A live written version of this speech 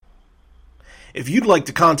If you'd like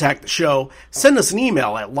to contact the show, send us an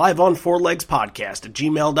email at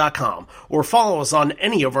liveonfourlegspodcast@gmail.com or follow us on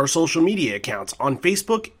any of our social media accounts on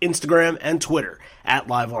Facebook, Instagram, and Twitter at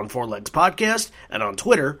Live on Four Legs Podcast and on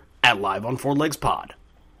Twitter at Live on Four Legs Pod.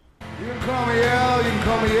 You can call me Al, you can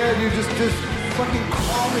call me Ed, you just fucking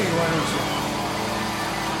call me, why don't you?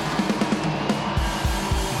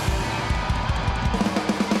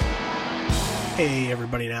 Hey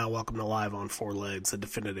everybody now, welcome to Live on Four Legs, the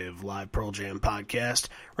definitive live Pearl Jam podcast.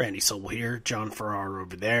 Randy Sobel here, John Farrar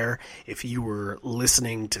over there. If you were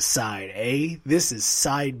listening to Side A, this is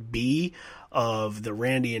Side B of the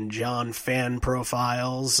Randy and John fan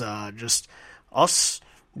profiles. Just us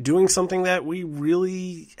doing something that we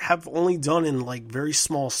really have only done in like very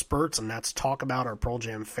small spurts, and that's talk about our Pearl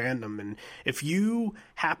Jam fandom. And if you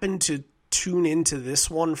happen to tune into this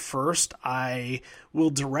one first, I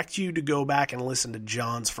will direct you to go back and listen to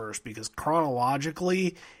John's first, because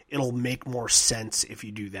chronologically it'll make more sense if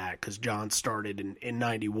you do that, because John started in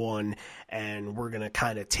 91, and we're going to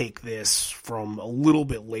kind of take this from a little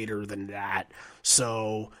bit later than that.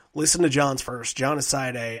 So listen to John's first. John is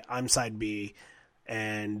Side A, I'm Side B,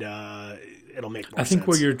 and it'll make more sense. I think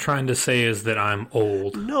what you're trying to say is that I'm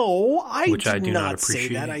old. No, I which did I do not not say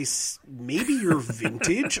that. Maybe you're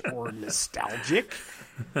vintage or nostalgic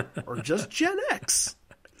or just Gen X.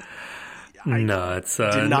 No, it's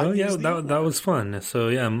that was fun. So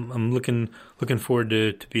yeah, I'm looking forward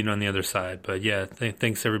to being on the other side. But yeah,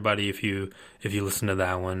 thanks everybody if you listen to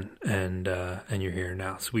that one and you're here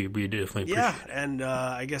now. So we definitely appreciate it. And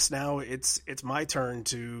I guess now it's my turn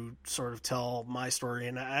to sort of tell my story.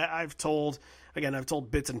 And I've told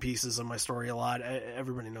bits and pieces of my story a lot.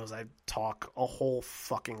 Everybody knows I talk a whole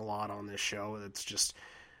fucking lot on this show. It's just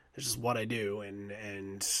what I do,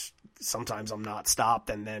 and sometimes I'm not stopped,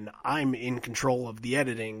 and then I'm in control of the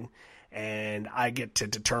editing, and I get to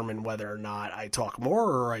determine whether or not I talk more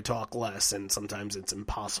or I talk less, and sometimes it's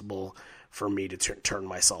impossible for me to turn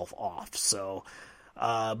myself off. So,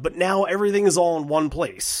 but now everything is all in one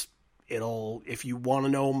place. If you want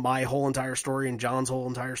to know my whole entire story and John's whole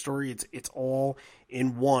entire story, it's all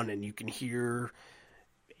in one, and you can hear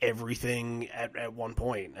everything at one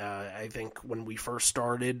point. I think when we first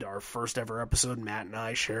started our first ever episode, Matt and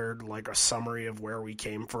I shared like a summary of where we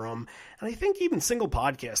came from, and I think even Single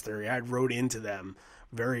Podcast Theory, I wrote into them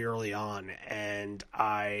very early on, and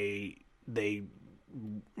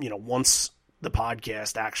once the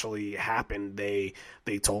podcast actually happened, they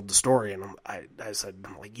told the story, and I said,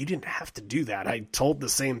 like, you didn't have to do that. I told the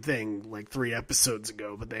same thing like 3 episodes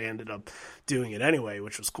ago, but they ended up doing it anyway,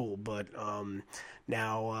 which was cool. But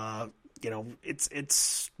now,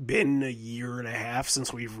 it's been a year and a half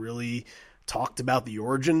since we've really talked about the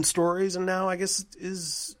origin stories, and now I guess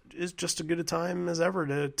is just as good a time as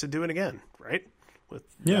ever to do it again, right? With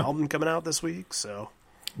the album coming out this week, so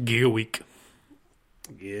Giga Week.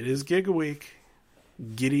 It is Giga Week.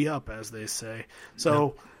 Giddy up, as they say.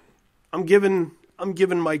 So I'm giving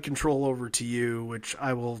my control over to you, which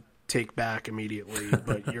I will take back immediately,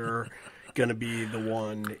 but you're going to be the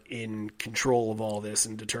one in control of all this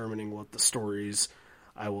and determining what the stories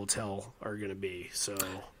I will tell are going to be. So,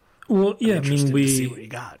 well, yeah, I'm interested to see what you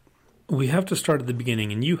got. We have to start at the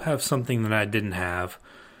beginning, and you have something that I didn't have,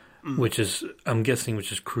 which is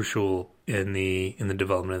crucial in the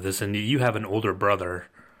development of this. And you have an older brother.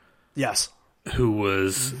 Yes. Who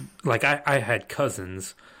was like I had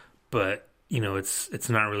cousins, but it's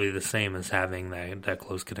not really the same as having that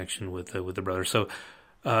close connection with the brother. So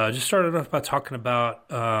just started off by talking about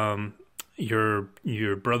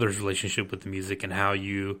your brother's relationship with the music and how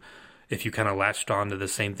if you kind of latched on to the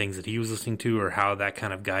same things that he was listening to, or how that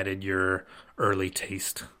kind of guided your early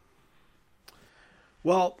taste.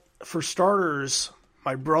 Well, for starters,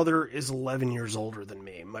 my brother is 11 years older than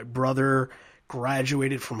me. My brother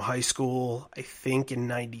graduated from high school, I think, in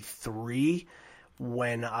 93,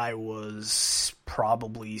 when I was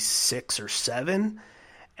probably 6 or 7.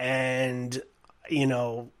 And,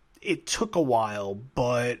 it took a while,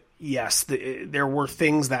 but yes, there were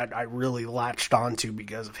things that I really latched onto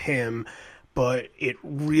because of him, but it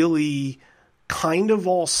really kind of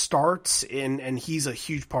all starts and he's a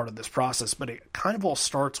huge part of this process, but it kind of all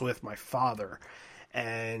starts with my father.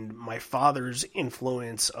 And my father's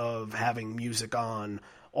influence of having music on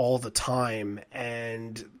all the time,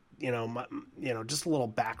 and just a little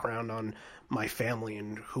background on my family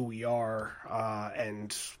and who we are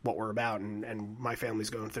and what we're about. And my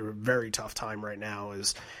family's going through a very tough time right now,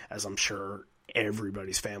 as I'm sure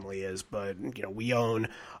everybody's family is. But we own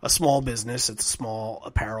a small business. It's a small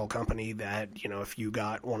apparel company that if you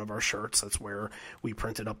got one of our shirts, that's where we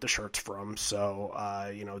printed up the shirts from. So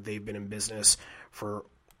they've been in business for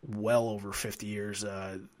well over 50 years.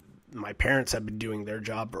 My parents have been doing their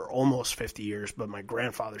job for almost 50 years, but my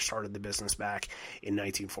grandfather started the business back in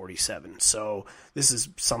 1947. So this is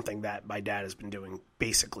something that my dad has been doing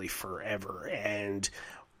basically forever. And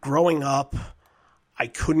growing up, I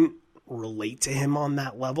couldn't relate to him on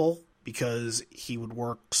that level because he would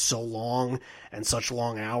work so long and such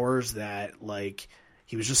long hours that, like,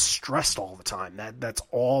 he was just stressed all the time. That's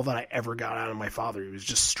all that I ever got out of my father. He was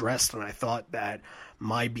just stressed, and I thought that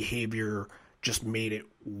my behavior just made it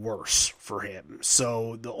worse for him.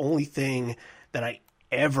 So the only thing that I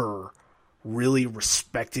ever really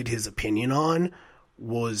respected his opinion on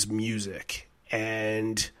was music.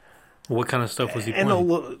 And what kind of stuff was he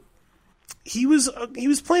playing? He was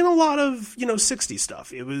playing a lot of 60s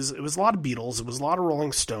stuff. It was a lot of Beatles. It was a lot of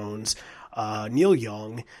Rolling Stones, Neil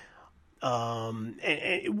Young. And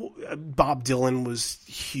Bob Dylan was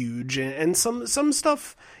huge, and some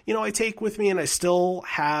stuff I take with me, and I still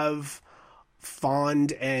have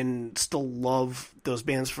fond and still love those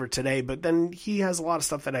bands for today. But then he has a lot of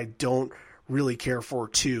stuff that I don't really care for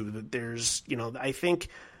too. That there's I think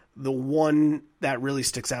the one that really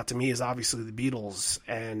sticks out to me is obviously the Beatles,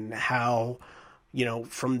 and how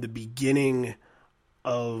from the beginning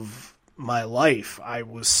of my life I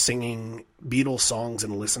was singing Beatles songs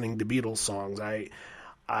and listening to Beatles songs. I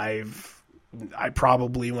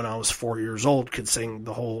probably, when I was 4 years old, could sing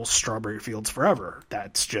the whole Strawberry Fields Forever.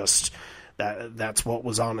 That's what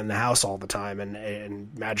was on in the house all the time.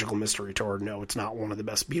 And Magical Mystery Tour, no, it's not one of the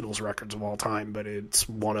best Beatles records of all time, but it's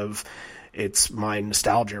my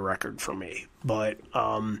nostalgia record for me. But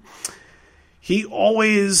he's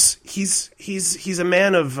a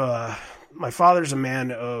man of my father's a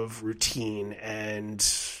man of routine, and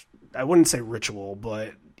I wouldn't say ritual,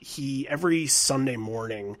 but every Sunday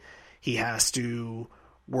morning he has to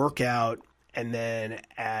work out, and then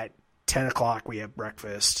at 10 o'clock we have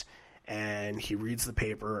breakfast, and he reads the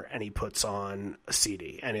paper, and he puts on a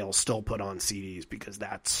CD, and he'll still put on CDs because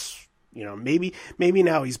that's, maybe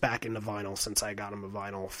now he's back into vinyl since I got him a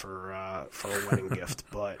vinyl for a wedding gift,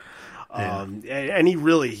 but and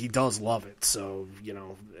he does love it. So,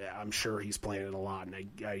 I'm sure he's playing it a lot,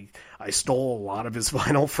 and I stole a lot of his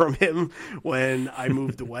vinyl from him when I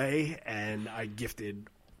moved away, and I gifted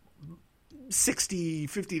 50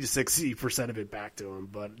 to 60% of it back to him,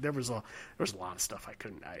 but there was a lot of stuff I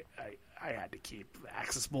had to keep.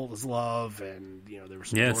 Axis Bold Love, and there were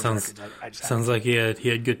some sounds like he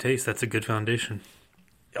had good taste. That's a good foundation.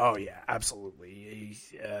 Oh yeah, absolutely.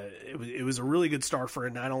 It was a really good start for it,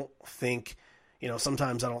 and I don't think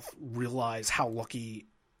sometimes I don't realize how lucky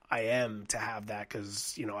I am to have that,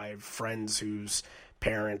 because I have friends whose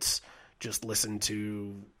parents just listen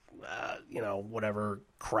to whatever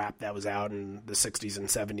crap that was out in the 60s and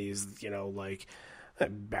 70s, like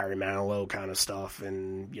Barry Manilow kind of stuff,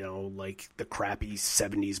 and like the crappy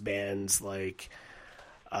 70s bands like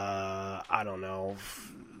I don't know,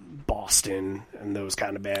 Boston and those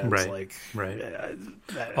kind of bands, right.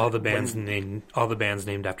 All the bands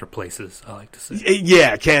named after places, I like to say.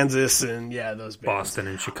 Yeah, Kansas and those bands. Boston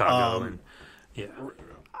and Chicago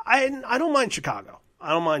I don't mind Chicago.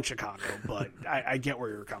 But I get where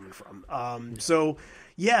you're coming from.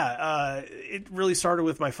 It really started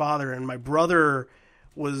with my father, and my brother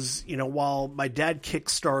was, while my dad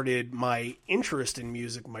kickstarted my interest in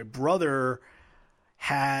music, my brother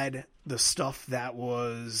had the stuff that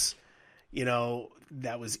was,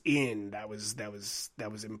 that was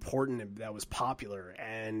important, and that was popular.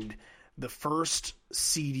 And the first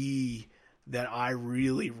CD that I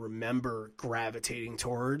really remember gravitating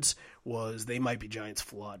towards was They Might Be Giants'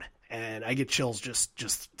 Flood. And I get chills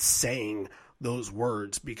just saying those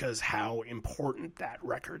words because how important that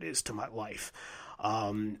record is to my life.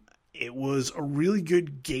 It was a really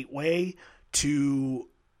good gateway to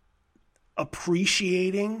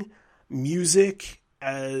appreciating music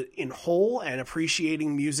in whole, and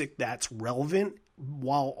appreciating music that's relevant,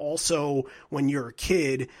 while also, when you're a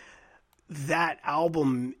kid, that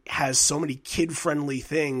album has so many kid-friendly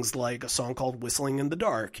things, like a song called Whistling in the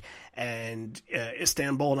Dark, and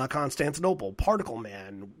Istanbul, Not Constantinople, Particle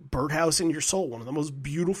Man, Birdhouse in Your Soul, one of the most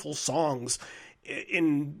beautiful songs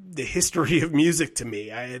in the history of music to me.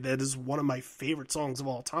 That is one of my favorite songs of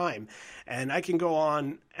all time. And I can go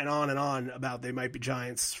on and on and on about They Might Be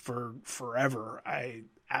Giants for forever. I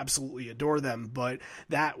absolutely adore them, but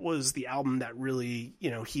that was the album that really,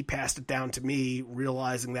 he passed it down to me,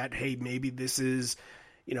 realizing that, hey, maybe this is,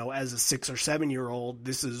 as a 6 or 7 year old,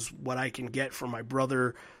 this is what I can get from my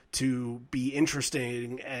brother to be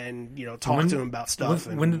interesting and, talk to him about stuff.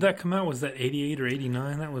 When did that come out? Was that 88 or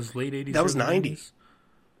 89? That was late 80s? That was 90s.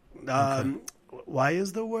 Okay. Why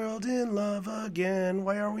is the world in love again?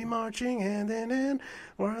 Why are we marching hand in hand?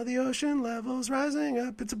 Why are the ocean levels rising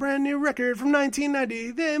up? It's a brand new record from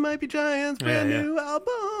 1990. They might be giants. Brand new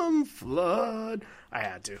album, Flood. I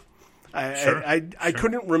had to. I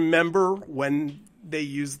couldn't remember when they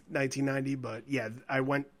used 1990, but yeah, I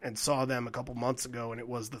went and saw them a couple months ago, and it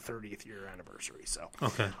was the 30th year anniversary. So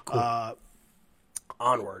okay, cool.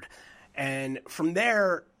 Onward. And from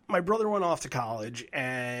there, my brother went off to college,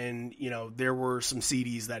 and there were some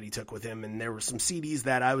CDs that he took with him, and there were some CDs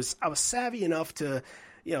that I was savvy enough to,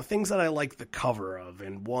 things that I liked the cover of,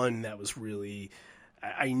 and one that was really,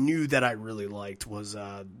 I knew that I really liked was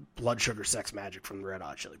Blood Sugar Sex Magic from the Red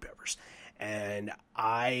Hot Chili Peppers, and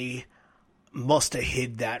I must have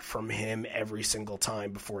hid that from him every single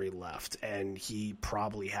time before he left, and he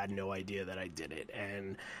probably had no idea that I did it,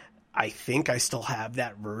 and I think I still have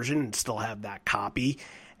that version and still have that copy.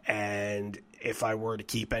 And if I were to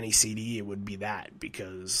keep any CD, it would be that,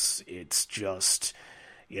 because it's just,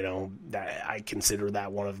 that I consider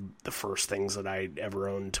that one of the first things that I ever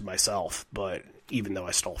owned to myself, but even though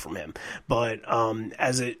I stole from him. But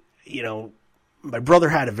my brother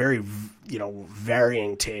had a very,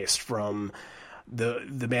 varying taste from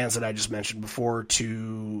the bands that I just mentioned before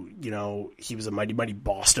to, he was a Mighty Mighty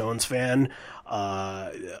Bosstones fan,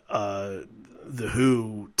 The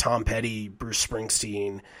Who, Tom Petty, Bruce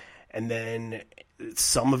Springsteen, and then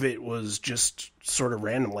some of it was just sort of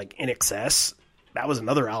random, like INXS. That was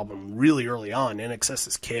another album really early on.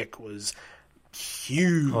 INXS's Kick was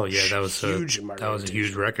huge. Oh yeah, that was huge. That was a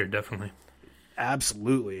huge record, definitely.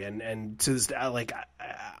 Absolutely, and to this day, like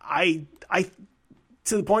I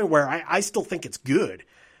to the point where I still think it's good.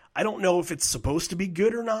 I don't know if it's supposed to be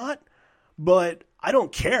good or not, but I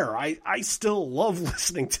don't care. I still love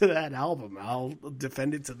listening to that album. I'll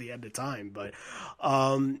defend it to the end of time. But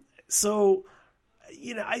so,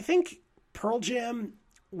 I think Pearl Jam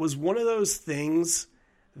was one of those things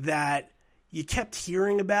that you kept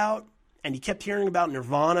hearing about, and you kept hearing about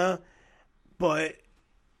Nirvana, but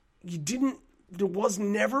there was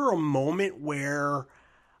never a moment where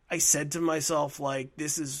I said to myself, like,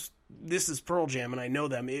 this is Pearl Jam, and I know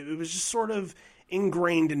them. It was just sort of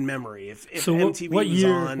ingrained in memory. If so MTV what was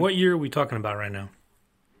year, on, what year are we talking about right now?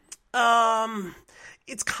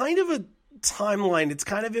 It's kind of a timeline. It's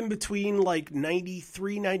kind of in between like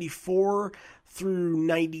 93, 94 through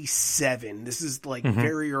 97. This is like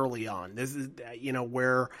very early on. This is,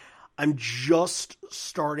 where I'm just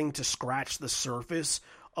starting to scratch the surface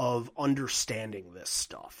of understanding this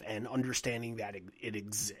stuff and understanding that it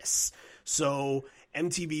exists. So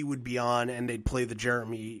MTV would be on and they'd play the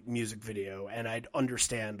Jeremy music video, and I'd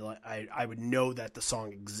understand, I would know that the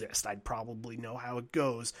song exists. I'd probably know how it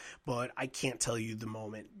goes, but I can't tell you the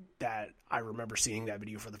moment that I remember seeing that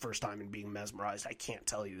video for the first time and being mesmerized. I can't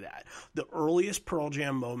tell you that. The earliest Pearl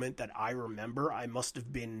Jam moment that I remember, I must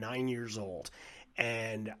have been 9 years old,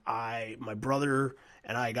 and my brother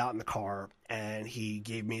and I got in the car, and he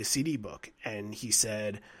gave me a CD book, and he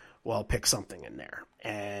said, well, pick something in there.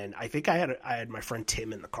 And I think I had my friend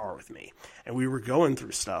Tim in the car with me, and we were going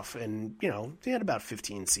through stuff, and, he had about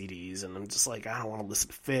 15 CDs, and I'm just like, I don't want to listen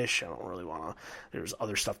to Fish. I don't really want to, there's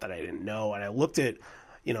other stuff that I didn't know. And I looked at,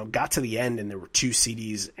 got to the end, and there were 2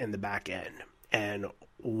 CDs in the back end, and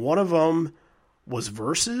one of them was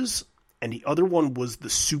Versus, and the other one was the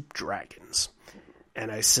Soup Dragons.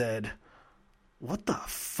 And I said, what the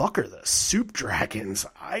fuck are the Soup Dragons?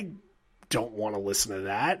 I don't want to listen to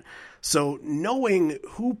that. So knowing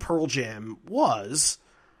who Pearl Jam was,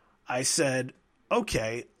 I said,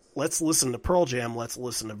 okay, let's listen to Pearl Jam. Let's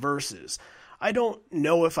listen to Versus. I don't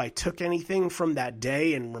know if I took anything from that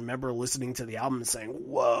day and remember listening to the album and saying,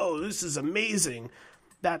 whoa, this is amazing.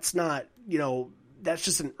 That's not, that's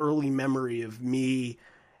just an early memory of me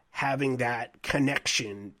having that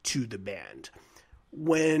connection to the band.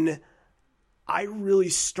 When I really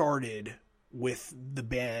started with the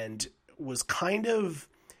band was kind of,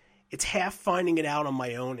 it's half finding it out on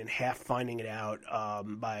my own and half finding it out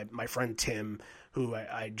by my friend Tim, who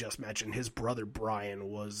I just mentioned. His brother Brian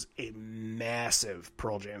was a massive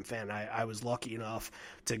Pearl Jam fan. I was lucky enough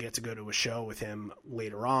to get to go to a show with him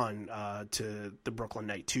later on to the Brooklyn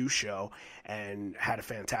Night 2 show, and had a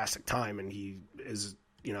fantastic time. And he is,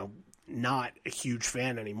 not a huge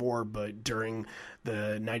fan anymore, but during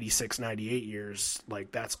the 96, 98 years,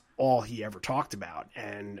 like, that's all he ever talked about.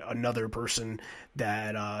 And another person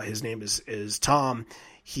that his name is Tom,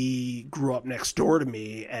 he grew up next door to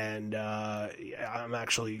me, and I'm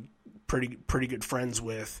actually pretty good friends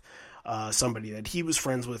with somebody that he was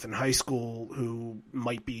friends with in high school who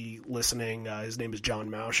might be listening. His name is John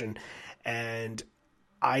Maushin, and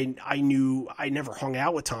I never hung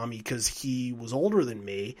out with Tommy because he was older than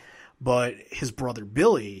me, but his brother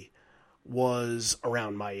Billy was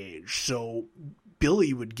around my age. So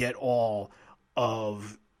Billy would get all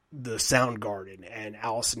of the Soundgarden and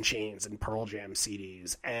Alice in Chains and Pearl Jam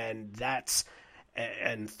CDs, and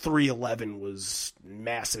 311 was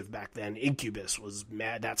massive back then. Incubus was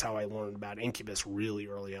mad. That's how I learned about Incubus really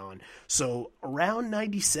early on. So around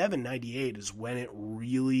 97, 98 is when it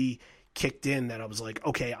really kicked in that I was like,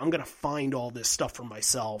 okay, I'm going to find all this stuff for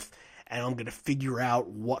myself, and I'm going to figure out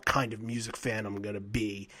what kind of music fan I'm going to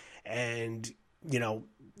be. And, you know,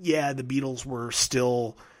 yeah, the Beatles were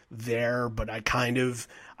still there, but I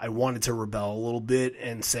wanted to rebel a little bit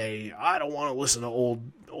and say, I don't want to listen to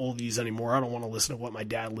oldies anymore. I don't want to listen to what my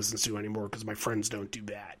dad listens to anymore because my friends don't do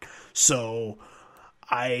that. So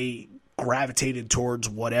I gravitated towards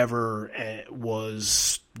whatever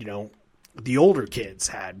was, you know, the older kids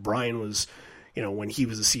had. Brian was, you know, when he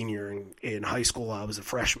was a senior in high school, I was a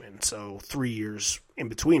freshman. So 3 years in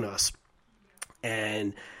between us.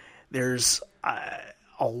 And there was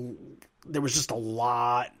just a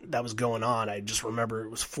lot that was going on. I just remember it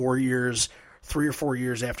was 3 or 4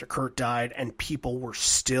 years after Kurt died, and people were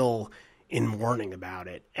still in mourning about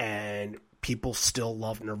it, and people still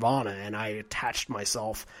loved Nirvana, and I attached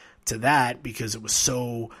myself to that because it was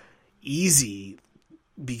so easy,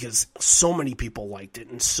 because so many people liked it,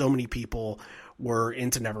 and so many people were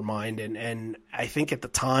into Nevermind, and I think at the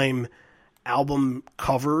time, album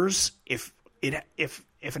covers, if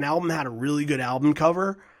an album had a really good album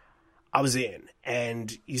cover, I was in.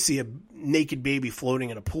 And you see a naked baby floating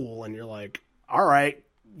in a pool, and you're like, all right,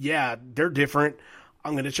 yeah, they're different.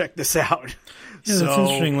 I'm going to check this out. Yeah, that's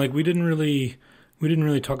interesting. Like, we didn't really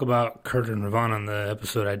talk about Kurt and Nirvana on the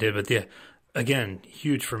episode I did, but yeah, again,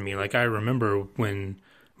 huge for me. Like, I remember when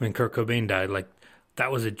Kurt Cobain died, like,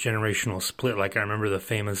 that was a generational split. Like, I remember the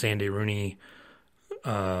famous Andy Rooney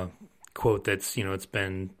quote that's, you know, it's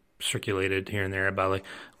been circulated here and there about, like,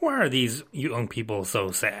 why are these young people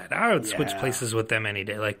so sad? I would switch places with them any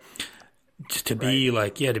day. Like, just to be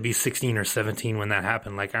like, to be 16 or 17 when that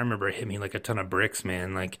happened, like, I remember it hit me like a ton of bricks,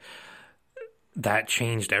 man. Like, that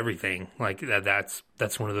changed everything. Like, that's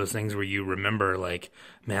one of those things where you remember, like,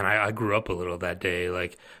 man, I grew up a little that day.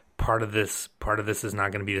 Like, part of this is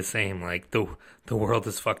not going to be the same. Like, the world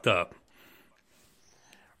is fucked up.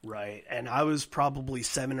 Right. And I was probably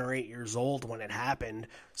 7 or 8 years old when it happened,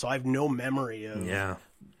 so I have no memory of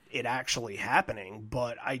it actually happening.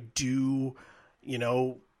 But I do, you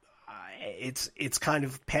know, it's kind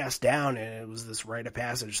of passed down, and it was this rite of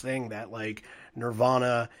passage thing that, like,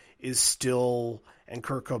 Nirvana is still, and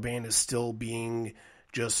Kurt Cobain is still being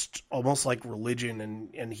just almost like religion,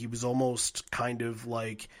 and he was almost kind of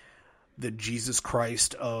like the Jesus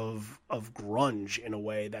Christ of grunge, in a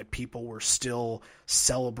way, that people were still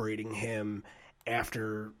celebrating him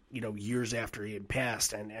after, you know, years after he had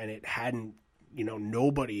passed, and it hadn't, you know,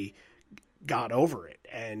 nobody got over it.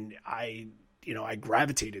 And I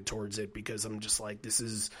gravitated towards it because I'm just like, this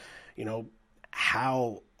is, you know,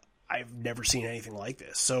 how I've never seen anything like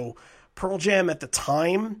this. So Pearl Jam at the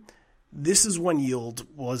time, this is when Yield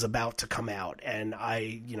was about to come out, and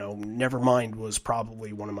Nevermind was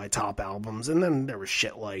probably one of my top albums, and then there was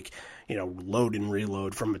shit like, you know, Load and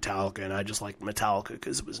Reload from Metallica, and I just liked Metallica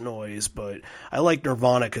because it was noise, but I liked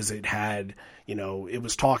Nirvana because it had, you know, it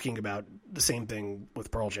was talking about the same thing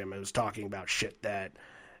with Pearl Jam. It was talking about shit that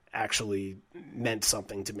actually meant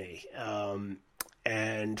something to me.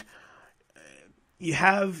 And you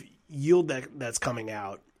have Yield that's coming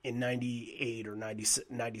out in 98 or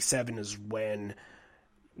 97 is when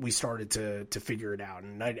we started to figure it out.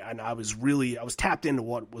 And I was tapped into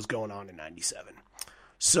what was going on in 97.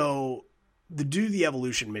 So the Do the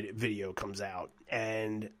Evolution video comes out,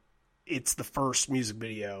 and it's the first music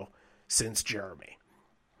video since Jeremy.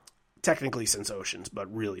 Technically since Oceans,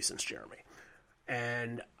 but really since Jeremy.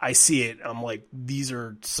 And I see it, I'm like, these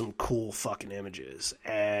are some cool fucking images.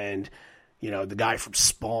 And, you know, the guy from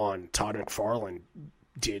Spawn, Todd McFarlane,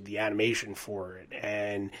 did the animation for it,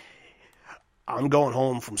 and I'm going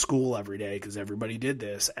home from school every day because everybody did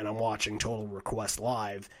this, and I'm watching Total Request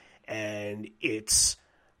Live, and it's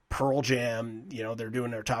Pearl Jam, you know, they're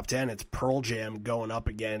doing their top 10, it's Pearl Jam going up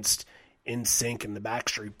against NSYNC and the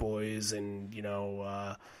Backstreet Boys, and, you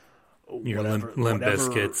know, your Limp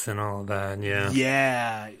Bizkits and all of that,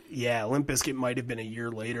 yeah, Limp Bizkit might have been a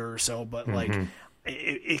year later or so, but like,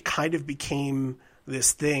 it kind of became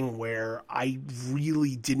this thing where I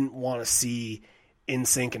really didn't want to see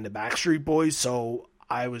NSYNC and the Backstreet Boys, so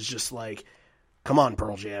I was just like, come on,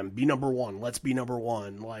 Pearl Jam, be number one. Let's be number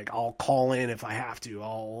one. Like, I'll call in if I have to.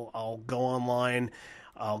 I'll go online.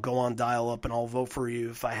 I'll go on dial-up and I'll vote for you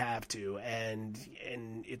if I have to. And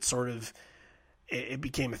it sort of, it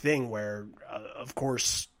became a thing where, of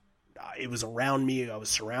course, it was around me. I was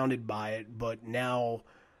surrounded by it. But now,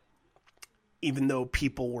 even though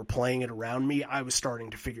people were playing it around me, I was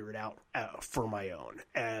starting to figure it out for my own.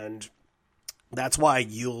 And that's why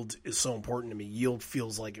Yield is so important to me. Yield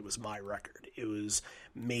feels like it was my record. It was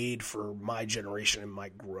made for my generation and my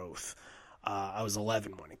growth. I was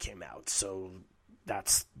 11 when it came out, so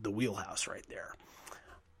that's the wheelhouse right there.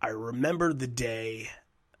 I remember the day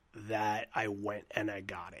that I went and I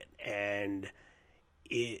got it, and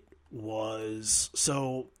it was,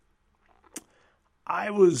 so I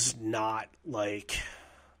was not like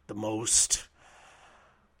the most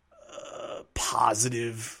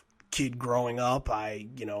positive kid growing up. I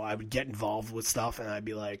would get involved with stuff and I'd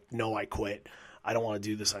be like, no, I quit. I don't want to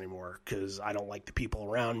do this anymore because I don't like the people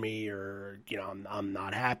around me, or, I'm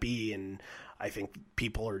not happy, and I think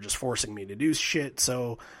people are just forcing me to do shit.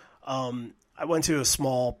 So I went to a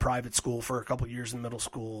small private school for a couple years in middle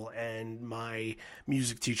school, and my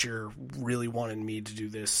music teacher really wanted me to do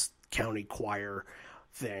this county choir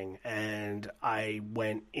thing, and I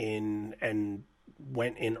went in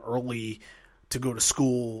early to go to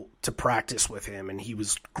school to practice with him, and he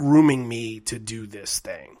was grooming me to do this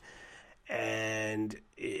thing. And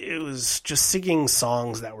it was just singing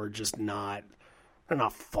songs that were just they're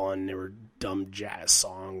not fun. They were dumb jazz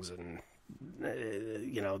songs. And,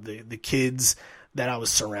 the kids that I was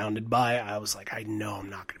surrounded by, I was like, I know I'm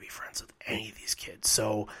not going to be friends with any of these kids.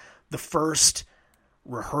 So the first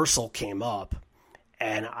rehearsal came up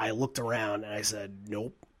and I looked around and I said,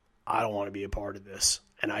 nope, I don't want to be a part of this.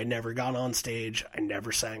 And I never got on stage. I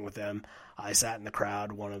never sang with them. I sat in the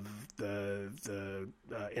crowd. One of the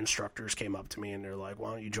instructors came up to me and they're like,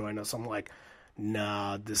 why don't you join us? I'm like,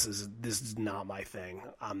 nah, this is not my thing.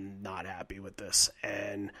 I'm not happy with this.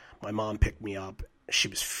 And my mom picked me up. She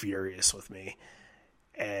was furious with me.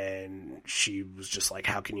 And she was just like,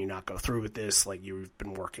 how can you not go through with this? Like, you've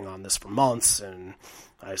been working on this for months. And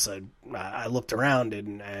I said, I looked around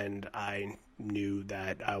and I knew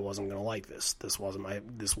that I wasn't going to like this. This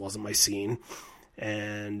wasn't my scene.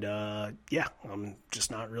 And, I'm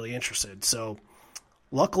just not really interested. So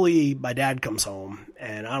luckily my dad comes home,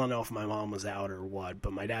 and I don't know if my mom was out or what,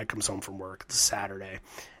 but my dad comes home from work. It's a Saturday.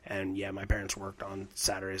 And yeah, my parents worked on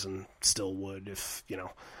Saturdays and still would if,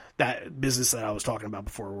 that business that I was talking about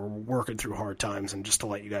before, we're working through hard times. And just to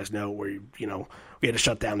let you guys know, we had to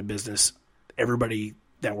shut down the business. Everybody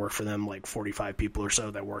that worked for them, like 45 people or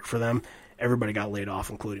so that worked for them, everybody got laid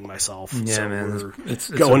off, including myself. Yeah, so man, it's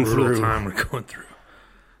going a brutal through time we're going through.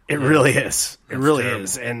 It really is. It really terrible.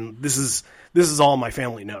 is. And this is all my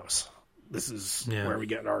family knows. This is where we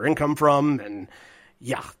get our income from. And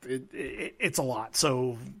yeah, it's a lot.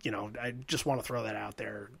 So, I just want to throw that out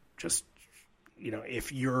there. Just,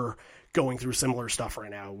 if you're going through similar stuff right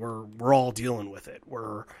now, we're all dealing with it.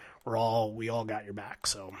 We all got your back.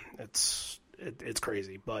 So it's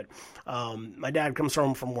crazy. But my dad comes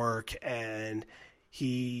home from work, and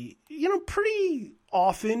he, pretty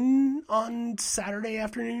often on Saturday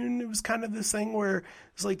afternoon, it was kind of this thing where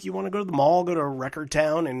it's like, you want to go to the mall, go to Record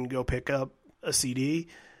Town and go pick up a CD.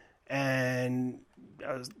 And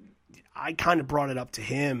I kind of brought it up to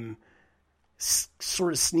him,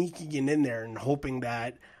 sort of sneaking it in there and hoping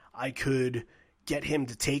that I could get him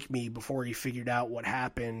to take me before he figured out what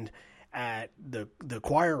happened at the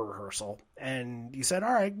choir rehearsal. And he said,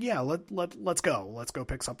 all right, yeah, let's go. Let's go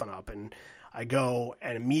pick something up. And I go,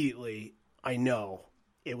 and immediately I know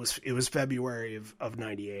it was February of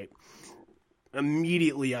 98.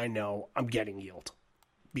 Immediately I know I'm getting Yield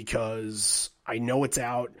because I know it's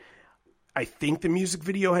out. I think the music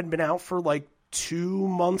video had been out for like 2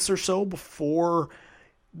 months or so before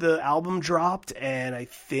the album dropped, and I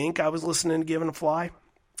think I was listening to Given a Fly.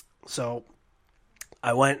 So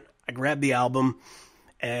I grabbed the album,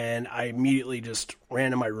 and I immediately just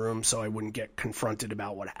ran to my room so I wouldn't get confronted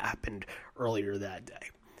about what happened earlier that day.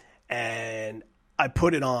 And I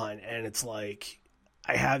put it on, and it's like,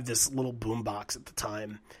 I have this little boombox at the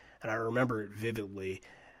time, and I remember it vividly.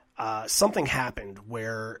 Something happened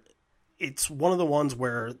where it's one of the ones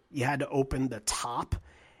where you had to open the top,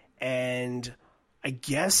 and I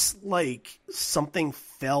guess like something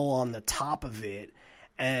fell on the top of it,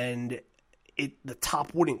 and the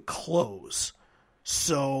top wouldn't close.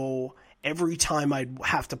 So every time I'd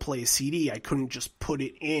have to play a CD, I couldn't just put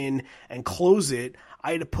it in and close it.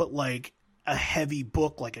 I had to put like a heavy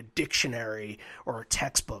book, like a dictionary or a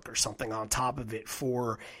textbook or something on top of it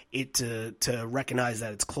for it to recognize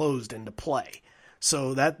that it's closed and to play.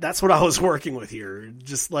 So that's what I was working with here.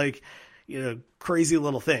 Just like, crazy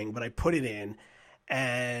little thing, but I put it in,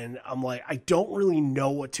 And I'm like, I don't really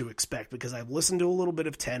know what to expect because I've listened to a little bit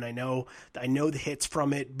of 10. I know the hits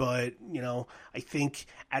from it, but I think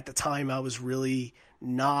at the time I was really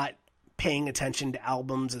not paying attention to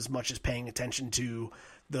albums as much as paying attention to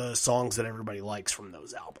the songs that everybody likes from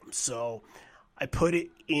those albums. So I put it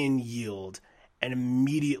in Yield, and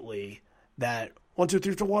immediately that 1, 2,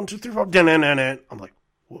 3, 4, 1, 2, 3, 4, I'm like,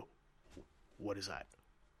 whoa, what is that?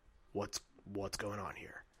 What's going on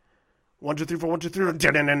here? 1, 2, 3, 4, 1, 2, 3.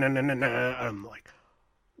 I'm like,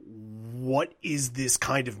 what is this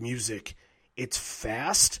kind of music? It's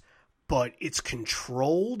fast, but it's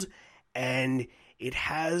controlled, and it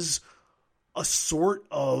has a sort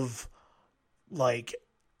of like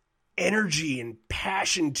energy and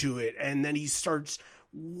passion to it. And then he starts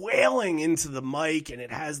wailing into the mic, and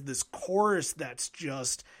it has this chorus that's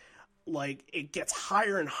just like, it gets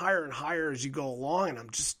higher and higher and higher as you go along.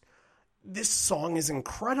 And this song is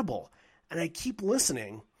incredible. And I keep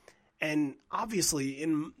listening, and obviously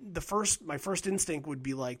my first instinct would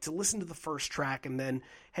be like to listen to the first track and then,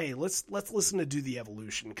 hey, let's listen to Do the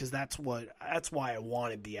Evolution, because that's why I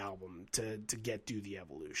wanted the album to get Do the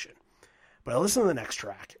Evolution. But I listen to the next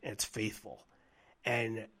track, and it's Faithful,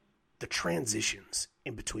 and the transitions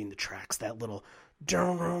in between the tracks, that little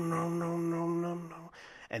no,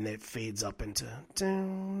 and then it fades up into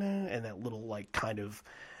and that little like kind of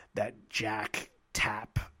that jack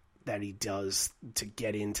tap that he does to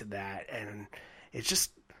get into that, and it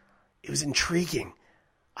was intriguing.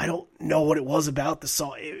 I don't know what it was about the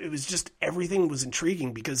song. It was just, everything was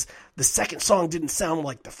intriguing because the second song didn't sound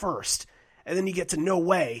like the first, and then you get to No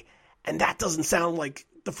Way, and that doesn't sound like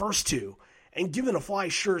the first two, and Given a Fly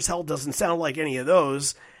sure as hell doesn't sound like any of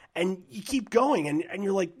those, and you keep going, and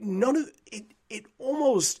you're like, none of it.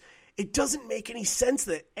 It doesn't make any sense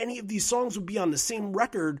that any of these songs would be on the same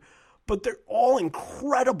record. But they're all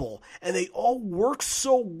incredible, and they all work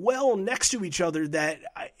so well next to each other that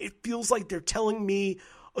it feels like they're telling me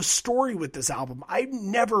a story with this album. I've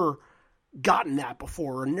never gotten that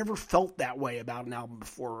before, or never felt that way about an album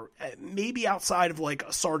before. Maybe outside of like a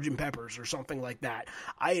Sgt. Pepper's or something like that.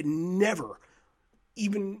 I had never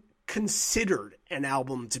even considered an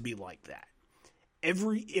album to be like that.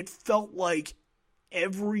 It felt like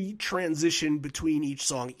every transition between each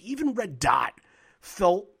song, even Red Dot,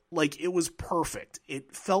 felt like it was perfect.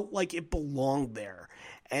 It felt like it belonged there.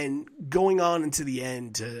 And going on into the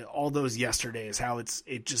end to All Those Yesterdays, how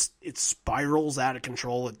it spirals out of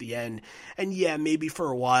control at the end. And yeah, maybe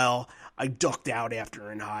for a while I ducked out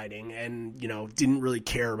after In Hiding and, didn't really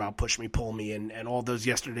care about Push Me, Pull Me, and All Those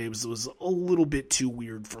Yesterdays was a little bit too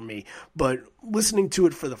weird for me. But listening to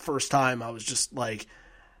it for the first time, I was just like,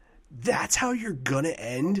 that's how you're gonna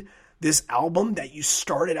end this album that you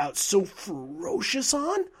started out so ferocious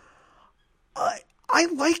on? I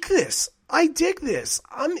like this. I dig this.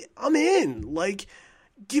 I'm in. Like,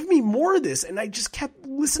 give me more of this. And I just kept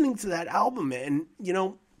listening to that album. And,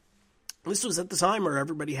 this was at the time where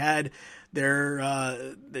everybody had their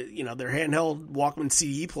handheld Walkman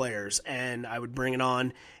CD players. And I would bring it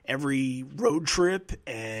on every road trip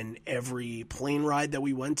and every plane ride that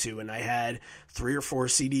we went to. And I had 3 or 4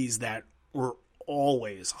 CDs that were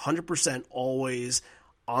always, 100% always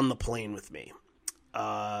on the plane with me.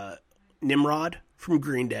 Nimrod from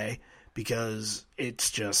Green Day, because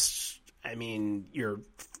it's just, you're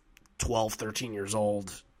 12, 13 years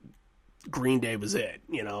old. Green Day was it,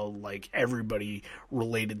 like everybody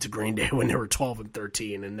related to Green Day when they were 12 and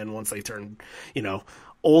 13. And then once they turned,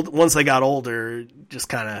 once they got older, just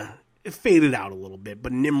kind of, it faded out a little bit.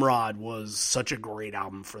 But Nimrod was such a great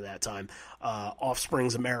album for that time.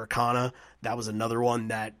 Offspring's Americana, that was another one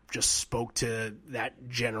that just spoke to that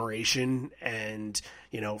generation and,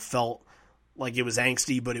 felt like it was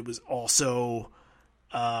angsty, but it was also,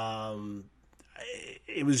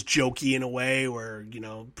 it was jokey in a way where,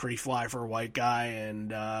 Pretty Fly for a White Guy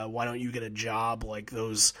and Why Don't You Get a Job, like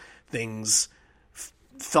those things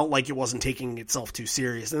felt like it wasn't taking itself too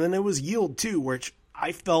serious. And then there was Yield too, which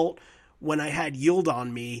I felt when I had Yield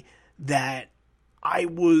on me that I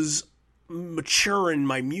was mature in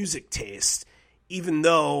my music taste, even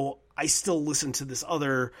though I still listened to this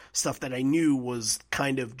other stuff that I knew was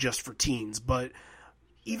kind of just for teens. But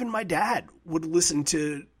even my dad would listen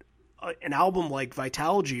to an album like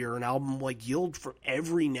Vitalogy or an album like Yield for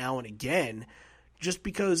every now and again, just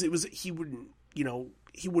because he wouldn't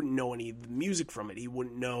know any of the music from it. He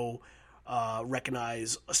wouldn't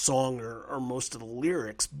recognize a song or most of the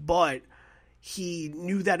lyrics, but he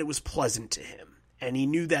knew that it was pleasant to him, and he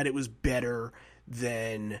knew that it was better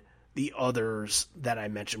than the others that I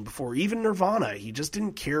mentioned before. Even Nirvana, he just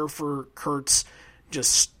didn't care for Kurt's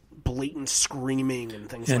just blatant screaming and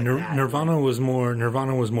things Yeah, like that. Nirvana was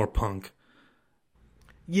more punk.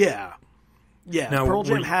 Yeah. Now, Pearl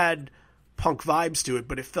Jam had punk vibes to it,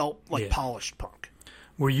 but it felt like polished punk.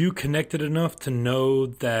 Were you connected enough to know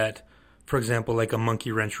that, for example, like a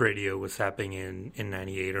Monkey Wrench Radio was happening in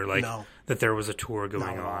 98, or like that there was a tour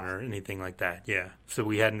going on or anything like that? Yeah. So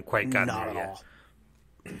we hadn't quite gotten there yet.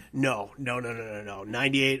 No.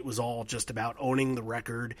 98 was all just about owning the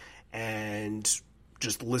record and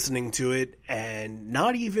just listening to it, and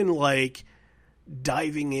not even like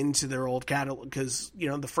diving into their old catalog, because, you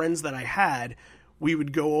know, the friends that I had, we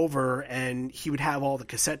would go over and he would have all the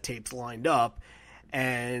cassette tapes lined up,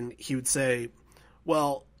 and he would say,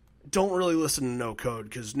 well, don't really listen to No Code,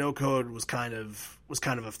 because No Code was kind of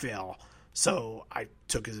a fail. So I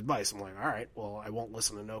took his advice. I'm like, all right, well, I won't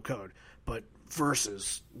listen to No Code, but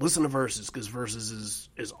Versus, listen to Versus, because Versus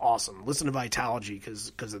is awesome. Listen to Vitalogy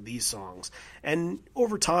because of these songs. And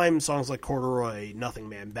over time, songs like Corduroy, Nothing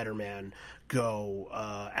Man, Better Man, Go,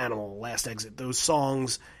 Animal, Last Exit, those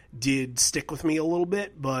songs did stick with me a little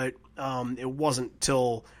bit, but it wasn't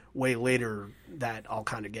till way later that I'll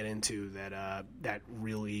kind of get into that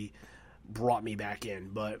really brought me back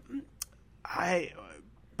in. But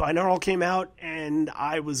Binaural came out, and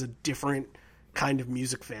I was a different kind of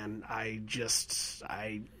music fan. I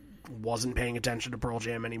wasn't paying attention to Pearl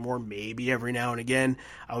Jam anymore. Maybe every now and again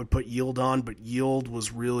I would put Yield on, but Yield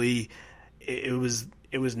was really, it was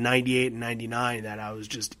 98 and 99 that I was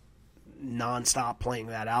just nonstop playing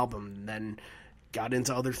that album, and then got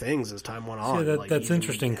into other things as time went on. Yeah, that's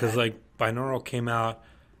interesting, because like Binaural came out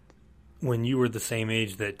when you were the same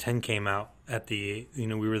age that 10 came out we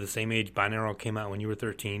were the same age. Binaural came out when you were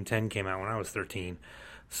 13, 10 came out when I was 13.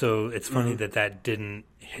 So it's funny that didn't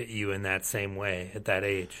hit you in that same way at that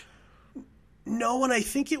age. No, and I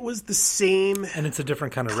think it was the same. And it's a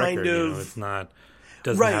different kind of record. You know, it's not,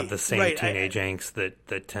 doesn't have the same teenage angst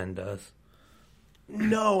that 10 does.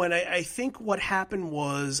 No, and I think what happened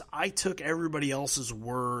was I took everybody else's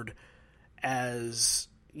word as,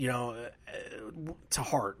 you know, to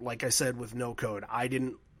heart. Like I said with No Code, I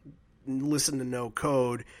didn't listen to No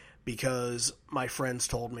Code because my friends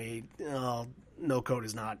told me, No Code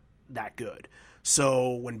is not that good.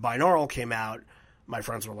 So when Binaural came out, my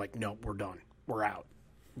friends were like, nope, we're done. We're out.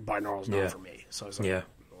 Binaural's not for me. So I was like,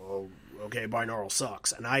 oh, okay, Binaural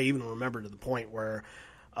sucks. And I even remember to the point where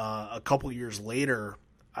a couple years later,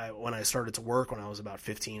 when I started to work when I was about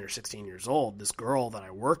 15 or 16 years old, this girl that I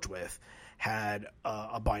worked with had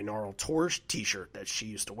a Binaural tour t-shirt that she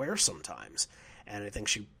used to wear sometimes. And I think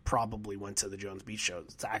she probably went to the Jones Beach show.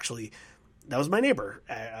 It's actually... That was my neighbor,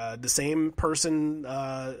 the same person,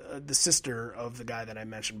 the sister of the guy that I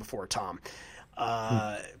mentioned before, Tom.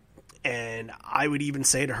 And I would even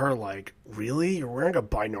say to her, like, really? You're wearing a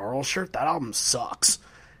Binaural shirt? That album sucks.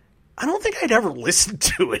 I don't think I'd ever listened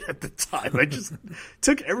to it at the time. I just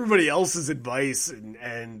took everybody else's advice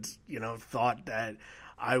and you know, thought that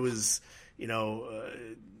I was, you know...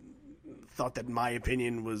 thought that my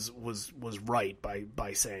opinion was right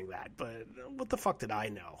by saying that, but what the fuck did I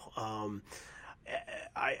know?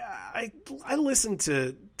 I listened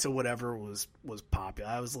to whatever was popular.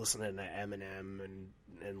 I was listening to Eminem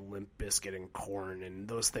and Limp Bizkit and Korn and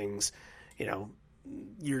those things. You know,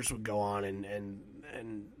 years would go on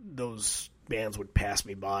and those bands would pass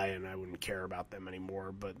me by and I wouldn't care about them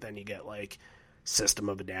anymore. But then you get like System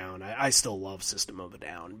of a Down. I still love System of a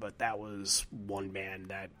Down, but that was one band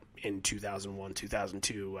that in 2001,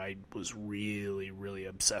 2002, I was really, really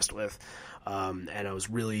obsessed with. And I was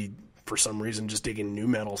really, for some reason, just digging nu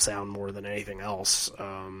metal sound more than anything else.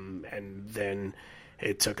 And then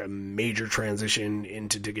it took a major transition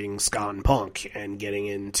into digging ska and punk and getting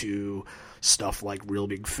into stuff like Real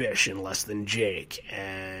Big Fish and Less Than Jake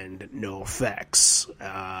and NoFX.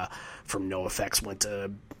 From NoFX went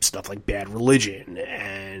to stuff like Bad Religion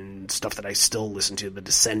and stuff that I still listen to, The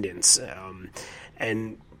Descendants.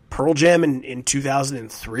 And Pearl Jam in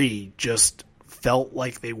 2003 just felt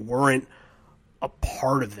like they weren't a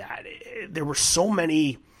part of that. There were so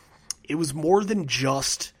many... It was more than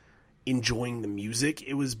just enjoying the music.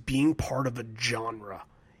 It was being part of a genre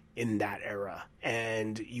in that era.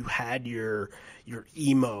 And you had your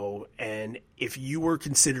emo, and if you were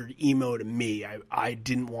considered emo to me, I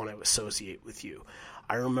didn't want to associate with you.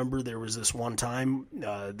 I remember there was this one time,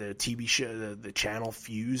 the TV show, the channel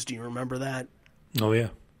Fuse. Do you remember that? Oh, yeah.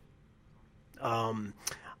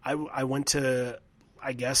 I went to,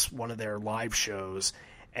 I guess, one of their live shows,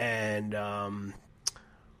 and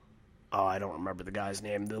I don't remember the guy's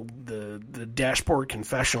name. The Dashboard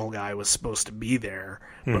Confessional guy was supposed to be there,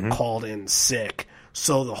 but called in sick.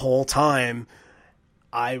 So the whole time,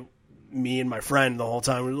 I me and my friend the whole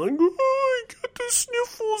time were like, oh, I got the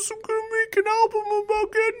sniffles. I'm going to make an album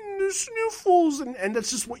about getting the sniffles. And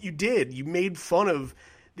that's just what you did. You made fun of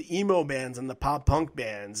the emo bands and the pop punk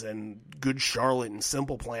bands and Good Charlotte and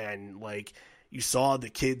Simple Plan. Like, you saw the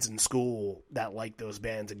kids in school that liked those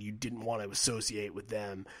bands and you didn't want to associate with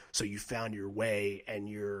them. So you found your way and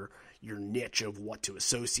your niche of what to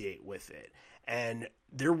associate with it. And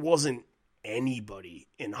there wasn't anybody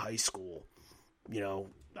in high school, you know,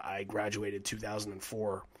 I graduated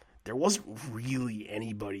 2004. There wasn't really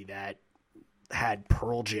anybody that had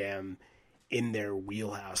Pearl Jam in their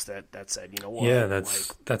wheelhouse that said, you know what? Yeah,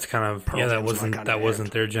 that's kind of Pearl Jam's that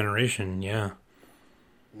wasn't their generation. Yeah.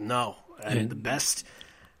 No, and the best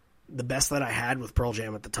that I had with Pearl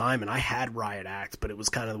Jam at the time, and I had Riot Act, but it was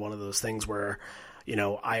kind of one of those things where, you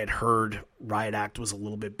know, I had heard Riot Act was a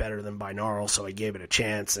little bit better than Binaural, so I gave it a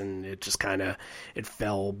chance, and it just kind of, it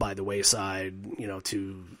fell by the wayside, you know,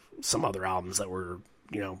 to some other albums that were,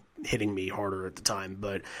 you know, hitting me harder at the time.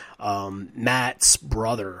 But Matt's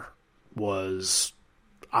brother was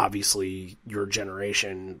obviously your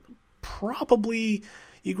generation. Probably,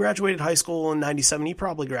 you graduated high school in 97. He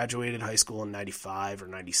probably graduated high school in 95 or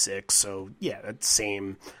 96. So, yeah, that's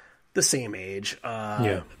the same age.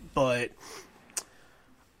 Yeah. But...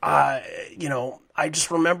 you know, I just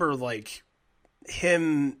remember like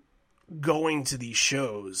him going to these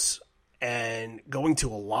shows and going to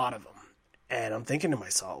a lot of them. And I'm thinking to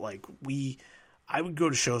myself, like, I would go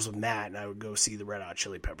to shows with Matt and I would go see the Red Hot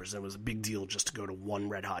Chili Peppers. And it was a big deal just to go to one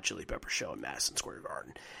Red Hot Chili Pepper show in Madison Square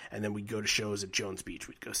Garden. And then we'd go to shows at Jones Beach.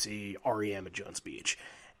 We'd go see REM at Jones Beach.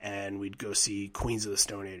 And we'd go see Queens of the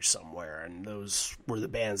Stone Age somewhere. And those were the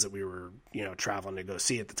bands that we were, you know, traveling to go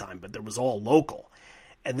see at the time. But there was all local.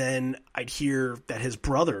 And then I'd hear that his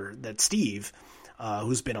brother, that Steve,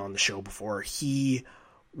 who's been on the show before, he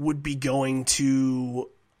would be going to,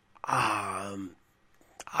 I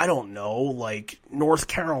don't know, like North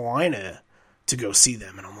Carolina to go see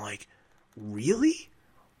them. And I'm like, really?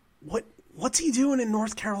 What's he doing in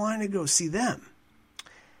North Carolina to go see them?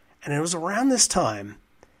 And it was around this time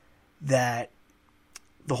that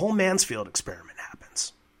the whole Mansfield experiment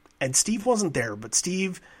happens. And Steve wasn't there, but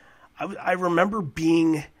Steve... I remember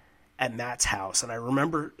being at Matt's house, and I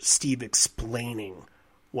remember Steve explaining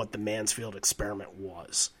what the Mansfield experiment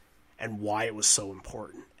was and why it was so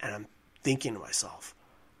important. And I'm thinking to myself,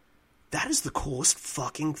 that is the coolest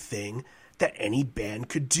fucking thing that any band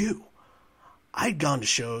could do. I'd gone to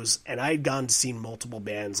shows, and I'd gone to see multiple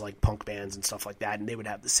bands, like punk bands and stuff like that, and they would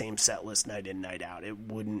have the same set list night in, night out. It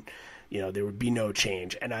wouldn't, you know, there would be no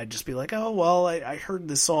change. And I'd just be like, oh, well, I heard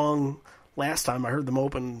this song last time. I heard them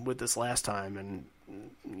open with this last time, and,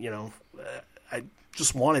 you know, I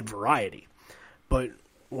just wanted variety. But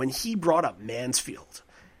when he brought up Mansfield,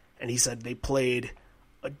 and he said they played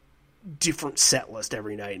a different set list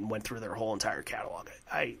every night and went through their whole entire catalog,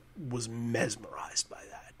 I was mesmerized by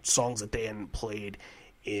that. Songs that they hadn't played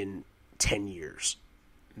in 10 years.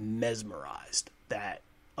 Mesmerized that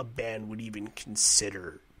a band would even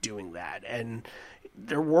consider doing that. And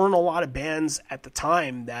there weren't a lot of bands at the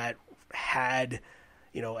time that had,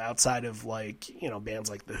 you know, outside of like, you know, bands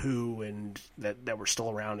like The Who and that were still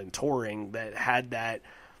around and touring, that had that,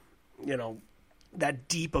 you know, that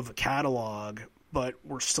deep of a catalog, but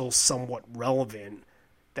were still somewhat relevant,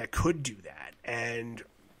 that could do that. And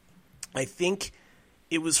I think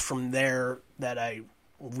it was from there that I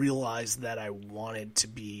realized that I wanted to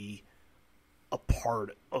be a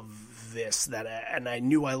part of this, and I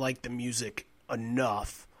knew I liked the music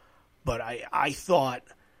enough, but I thought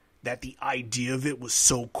that the idea of it was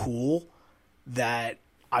so cool that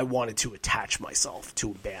I wanted to attach myself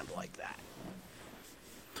to a band like that.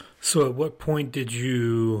 So at what point did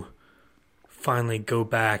you finally go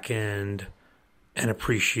back and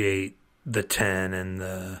appreciate the 10 and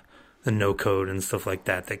the no code and stuff like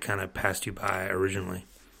that kind of passed you by originally?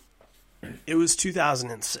 It was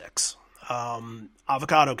 2006.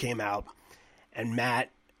 Avocado came out, and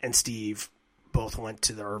Matt and Steve both went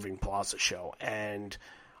to the Irving Plaza show, and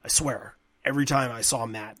I swear, every time I saw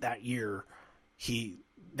Matt that year,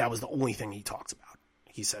 that was the only thing he talked about.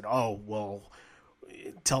 He said, oh, well,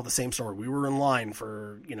 tell the same story. We were in line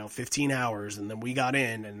for, 15 hours, and then we got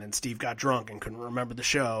in, and then Steve got drunk and couldn't remember the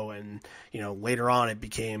show, and, later on it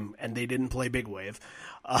became, and they didn't play Big Wave.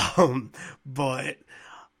 But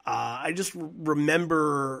I just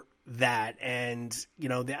remember that, and,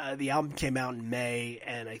 the album came out in May,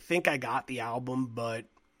 and I think I got the album, but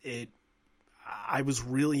I was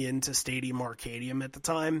really into Stadium Arcadium at the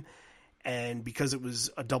time, and because it was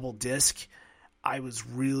a double disc, I was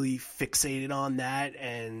really fixated on that,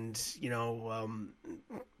 and,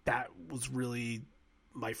 that was really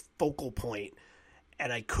my focal point,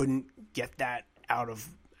 and I couldn't get that out of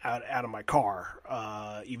my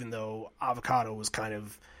car, even though Avocado was kind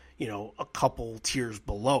of, a couple tiers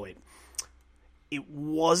below it. It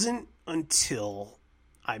wasn't until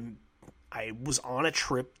I was on a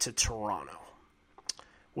trip to Toronto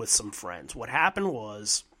with some friends. What happened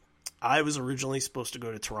was I was originally supposed to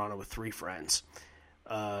go to Toronto with 3 friends.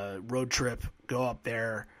 Road trip, go up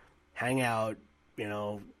there, hang out.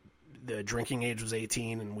 The drinking age was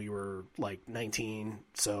 18 and we were like 19,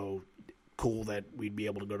 so cool that we'd be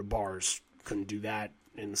able to go to bars. Couldn't do that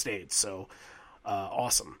in the States, so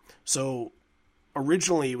awesome. So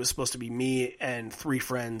originally it was supposed to be me and 3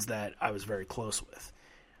 friends that I was very close with.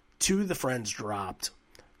 2 of the friends dropped.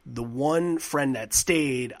 The one friend that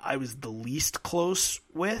stayed, I was the least close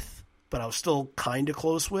with, but I was still kind of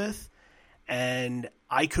close with. And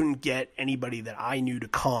I couldn't get anybody that I knew to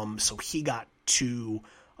come, so he got 2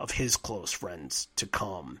 of his close friends to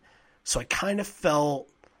come. So I kind of felt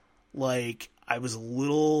like I was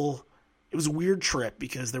it was a weird trip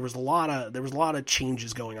because there was a lot of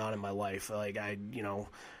changes going on in my life. Like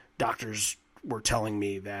doctors were telling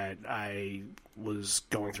me that I was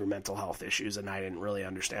going through mental health issues and I didn't really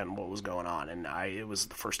understand what was going on. And it was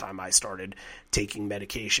the first time I started taking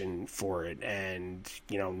medication for it, and,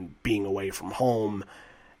 being away from home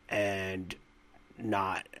and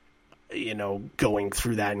not, going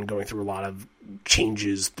through that and going through a lot of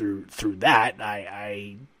changes through that.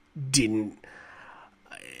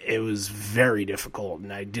 It was very difficult,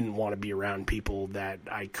 and I didn't want to be around people that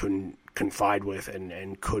I couldn't confide with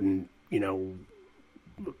and couldn't,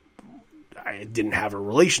 I didn't have a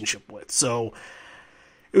relationship with. So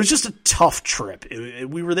it was just a tough trip.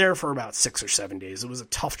 We were there for about 6 or 7 days. It was a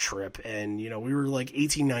tough trip, and, we were like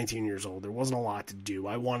 18, 19 years old. There wasn't a lot to do.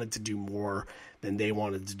 I wanted to do more than they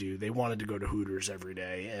wanted to do. They wanted to go to Hooters every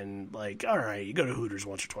day, and, like, all right, you go to Hooters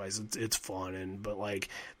once or twice. It's fun, but, like,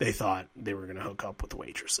 they thought they were going to hook up with the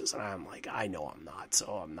waitresses, and I'm like, I know I'm not, so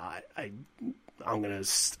I'm not. I'm gonna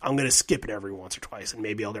skip it every once or twice, and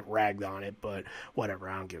maybe I'll get ragged on it, but whatever,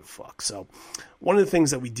 I don't give a fuck. So one of the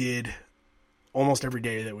things that we did almost every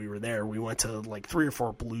day that we were there, we went to like 3 or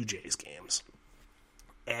 4 Blue Jays games,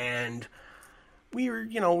 and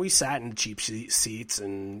we sat in the cheap seats,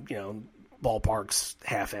 and ballpark's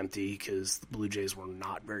half empty because the Blue Jays were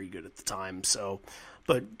not very good at the time. So,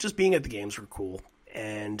 but just being at the games were cool,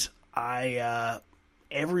 and I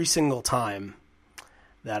every single time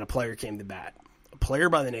that a player came to bat, a player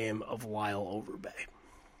by the name of Lyle Overbay,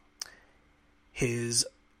 his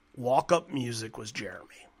walk-up music was Jeremy.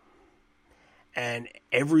 And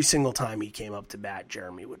every single time he came up to bat,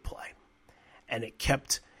 Jeremy would play. And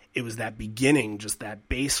it was that beginning, just that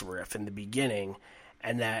bass riff in the beginning,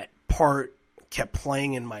 and that part kept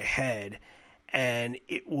playing in my head, and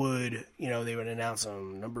it would, they would announce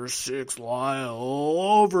him, number 6, Lyle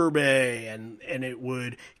Overbay, and it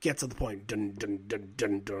would get to the point, dun, dun, dun,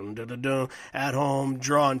 dun, dun, dun, dun, dun, at home,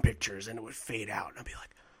 drawing pictures, and it would fade out, and I'd be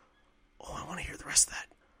like, oh, I want to hear the rest of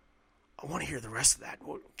that.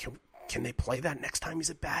 Can they play that next time he's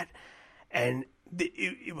at bat? And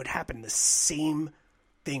it would happen. The same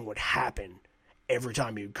thing would happen every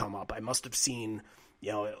time he would come up. I must have seen,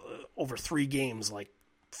 over 3 games, like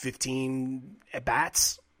 15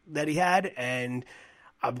 at-bats that he had, and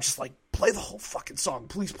I'm just like, play the whole fucking song.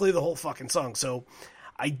 Please play the whole fucking song. So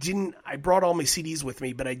I brought all my CDs with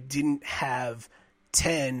me, but I didn't have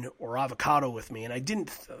 10 or Avocado with me, and I don't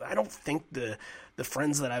think the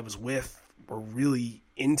friends that I was with were really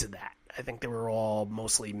into that. I think they were all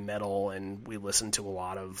mostly metal, and we listened to a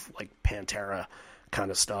lot of like Pantera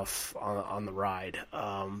kind of stuff on the ride.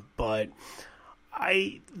 But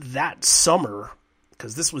that summer,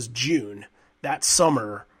 because this was June, that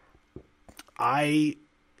summer I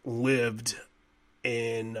lived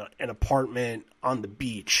in an apartment on the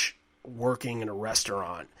beach working in a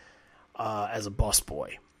restaurant as a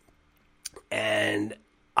busboy. And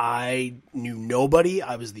I knew nobody.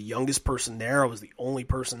 I was the youngest person there. I was the only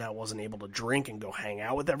person that wasn't able to drink and go hang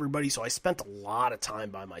out with everybody. So I spent a lot of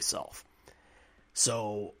time by myself.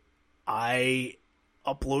 So I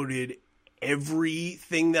uploaded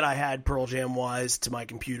everything that I had Pearl Jam wise to my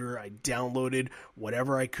computer. I downloaded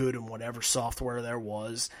whatever I could and whatever software there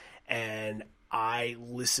was. And I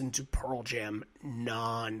listened to Pearl Jam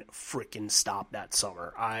non-freaking-stop that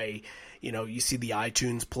summer. You see the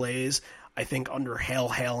iTunes plays. I think under Hail,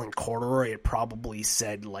 Hail, and Corduroy, it probably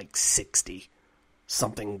said like 60.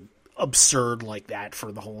 Something absurd like that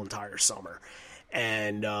for the whole entire summer.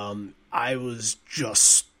 And I was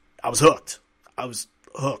hooked. I was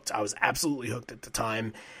absolutely hooked at the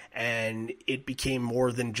time. and it became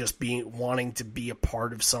more than just wanting to be a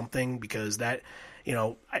part of something, because that,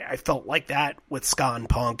 I felt like that with ska and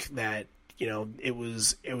punk, that, it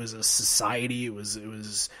was a society, it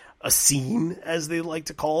was a scene, as they like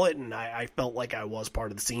to call it, and I felt like I was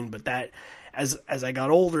part of the scene. But that, as I got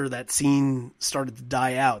older, that scene started to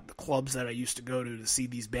die out. The clubs that I used to go to see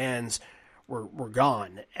these bands were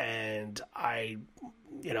gone, and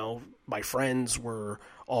my friends were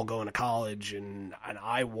all going to college, and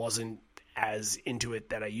I wasn't as into it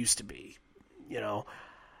that I used to be,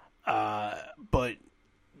 but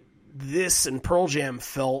this and Pearl Jam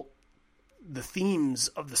the themes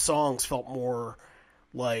of the songs felt more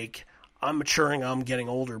like I'm maturing, I'm getting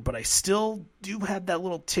older, but I still do have that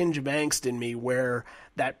little tinge of angst in me, where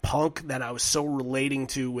that punk that I was so relating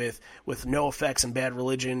to with NoFX and Bad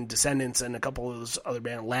Religion, Descendants, and a couple of those other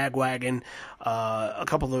bands, Lagwagon, a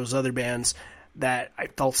couple of those other bands that I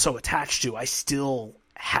felt so attached to, I still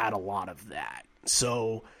had a lot of that.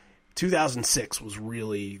 So 2006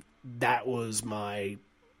 that was my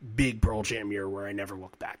big Pearl Jam year, where I never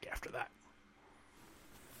looked back after that.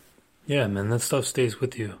 Yeah, man, that stuff stays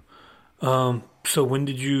with you. So when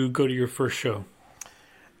did you go to your first show?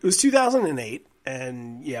 It was 2008,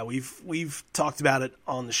 and yeah, we've talked about it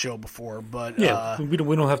on the show before, but yeah, we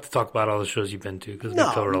don't have to talk about all the shows you've been to, because we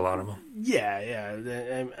covered a lot of them.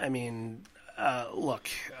 Yeah. I mean, look.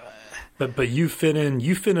 But you fit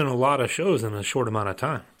in a lot of shows in a short amount of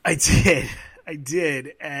time. I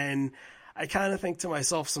did, and I kind of think to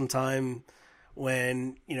myself sometime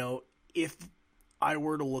when, if I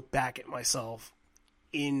were to look back at myself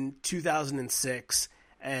in 2006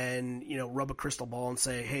 and, rub a crystal ball and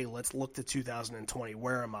say, hey, let's look to 2020.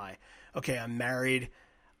 Where am I? Okay, I'm married.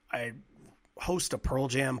 I host a Pearl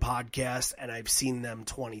Jam podcast, and I've seen them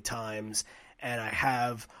 20 times, and I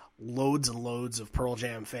have loads and loads of Pearl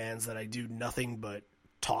Jam fans that I do nothing but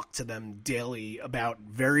talk to them daily about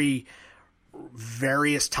very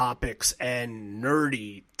various topics and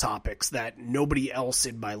nerdy topics that nobody else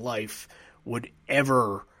in my life would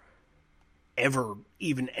ever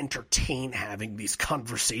even entertain having these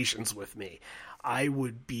conversations with me. I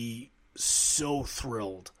would be so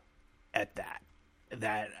thrilled at that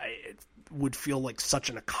it would feel like such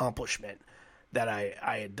an accomplishment that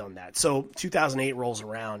I had done that. So 2008 rolls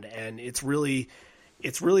around, and it's really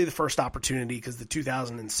the first opportunity, because the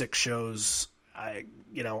 2006 shows, I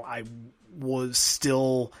was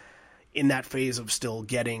still in that phase of still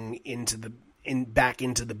getting back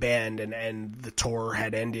into the band, and the tour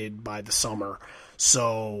had ended by the summer.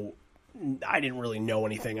 So I didn't really know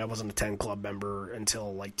anything. I wasn't a 10 Club member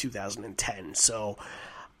until like 2010. So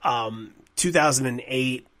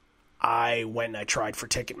 2008, I went and I tried for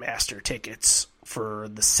Ticketmaster tickets for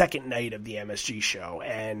the second night of the MSG show,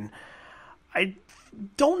 and I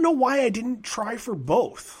don't know why I didn't try for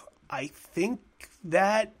both. I think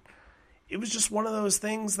that it was just one of those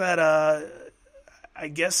things that I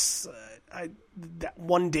guess that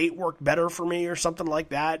one date worked better for me or something like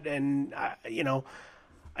that. And,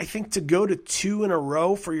 I think to go to 2 in a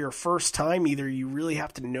row for your first time, either you really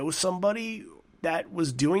have to know somebody that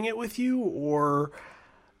was doing it with you, or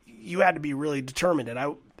you had to be really determined. And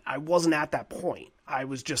I wasn't at that point. I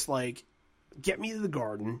was just like, get me to the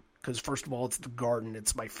Garden, because first of all, it's the Garden.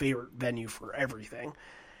 It's my favorite venue for everything.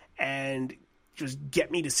 And just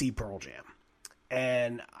get me to see Pearl Jam.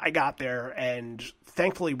 And I got there, and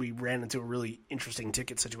thankfully we ran into a really interesting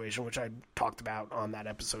ticket situation, which I talked about on that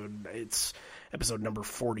episode. It's episode number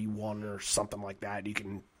 41 or something like that. You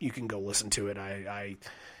can go listen to it. I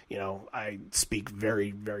speak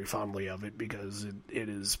very, very fondly of it, because it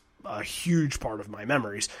is a huge part of my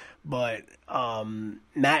memories. But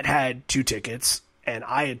Matt had 2 tickets, and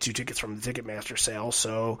I had 2 tickets from the Ticketmaster sale,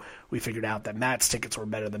 so we figured out that Matt's tickets were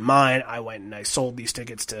better than mine. I went and I sold these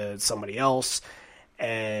tickets to somebody else,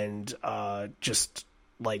 and just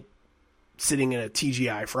like sitting in a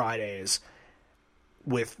TGI Fridays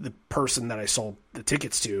with the person that I sold the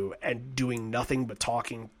tickets to, and doing nothing but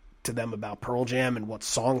talking to them about Pearl Jam and what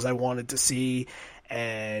songs I wanted to see,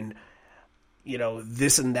 and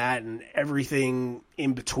this and that and everything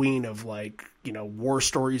in between of war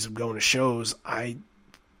stories of going to shows.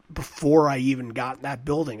 Before I even got in that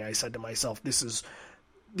building, I said to myself, this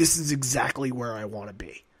is exactly where I want to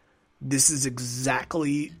be. This is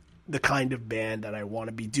exactly the kind of band that I want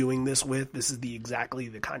to be doing this with. This is exactly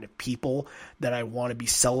the kind of people that I want to be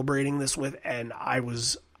celebrating this with. And I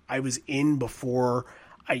was in before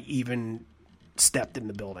I even stepped in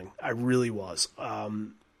the building. I really was.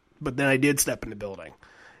 But then I did step in the building,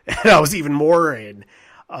 and I was even more in.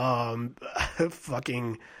 They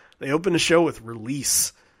opened the show with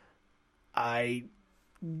Release. I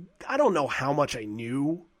don't know how much I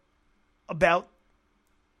knew about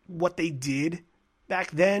what they did back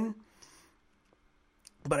then,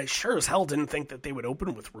 but I sure as hell didn't think that they would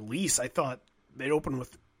open with Release. I thought they'd open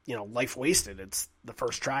with, Life Wasted. It's the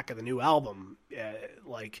first track of the new album.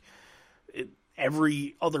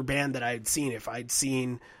 Every other band that I had seen, if I'd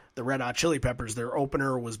seen the Red Hot Chili Peppers, their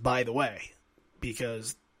opener was By the Way,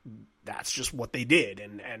 because that's just what they did,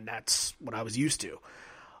 and that's what I was used to.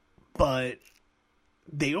 But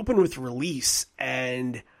they open with Release,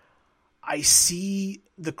 and I see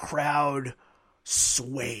the crowd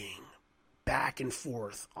swaying back and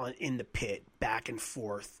forth in the pit, back and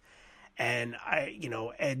forth. And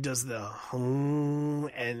Ed does the hum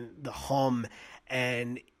and the hum,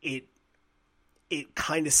 and it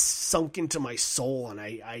kind of sunk into my soul, and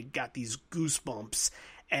I got these goosebumps.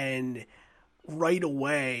 And right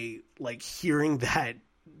away, like, hearing that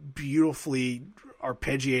beautifully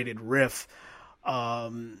arpeggiated riff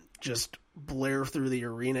just blare through the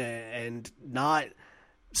arena, and not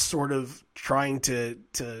sort of trying to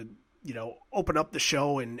open up the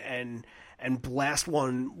show and blast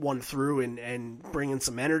one through and bring in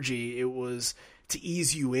some energy. It was to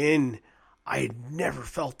ease you in. I had never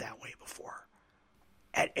felt that way before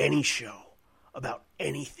at any show about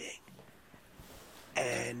anything.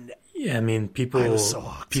 And yeah, I mean,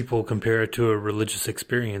 people compare it to a religious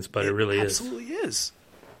experience, but it really absolutely is.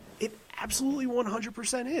 It absolutely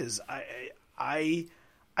 100% is. I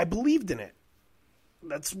believed in it.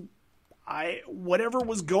 Whatever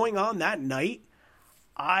was going on that night,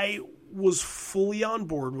 I was fully on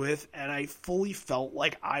board with, and I fully felt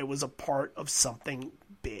like I was a part of something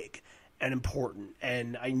big and important.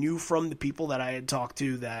 And I knew from the people that I had talked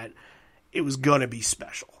to that it was going to be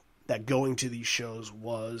special, that going to these shows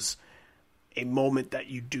was a moment that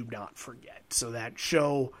you do not forget. So that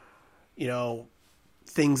show,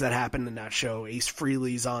 things that happened in that show, Ace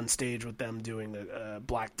Frehley's on stage with them doing the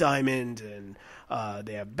Black Diamond, and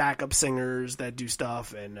they have backup singers that do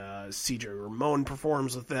stuff, and CJ Ramon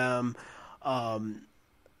performs with them.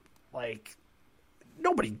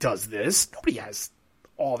 Nobody does this. Nobody has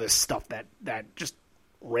all this stuff that just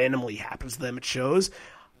randomly happens to them at shows.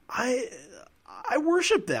 I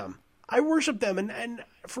worship them. And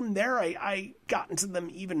from there I got into them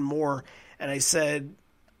even more, and I said,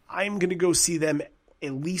 I'm going to go see them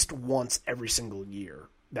at least once every single year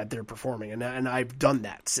that they're performing. And I've done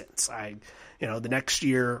that since. The next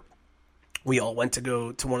year we all went to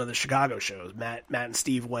go to one of the Chicago shows. Matt and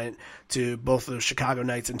Steve went to both of those Chicago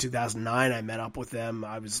nights in 2009. I met up with them.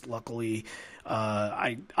 I was luckily,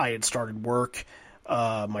 I had started work,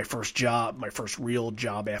 my first real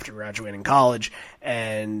job after graduating college.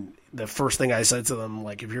 And the first thing I said to them,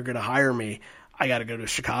 like, if you're going to hire me, I got to go to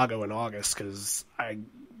Chicago in August, because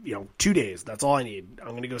 2 days, that's all I need. I'm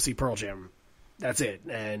going to go see Pearl Jam. That's it.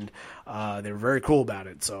 And they were very cool about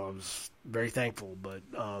it, so I was very thankful. But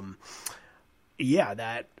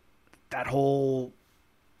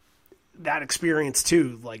that experience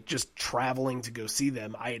too, like just traveling to go see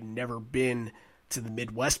them. I had never been to the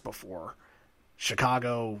Midwest before.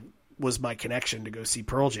 Chicago was my connection to go see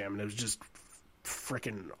Pearl Jam, and it was just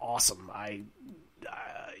freaking awesome. I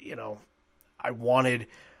wanted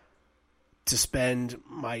to spend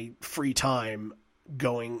my free time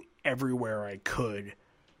going everywhere I could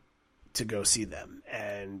to go see them.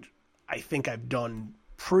 And I think I've done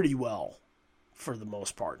pretty well for the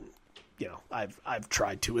most part. I've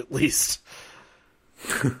tried to, at least.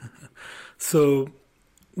 So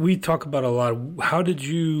we talk about a lot. How did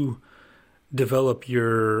you develop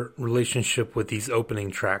your relationship with these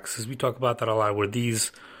opening tracks? Because we talk about that a lot, where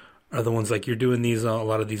these are the ones, like you're doing these, a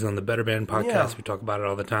lot of these on the Better Band podcast. Yeah. We talk about it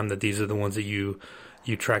all the time, that these are the ones that you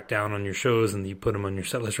track down on your shows and you put them on your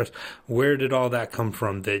set list. Where did all that come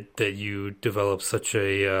from, that you developed such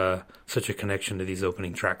a connection to these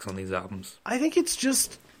opening tracks on these albums? I think it's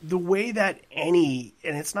just the way that and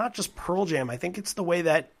it's not just Pearl Jam, I think it's the way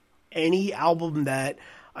that any album that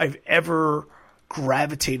I've ever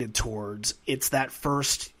gravitated towards, it's that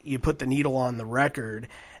first, you put the needle on the record,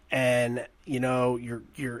 and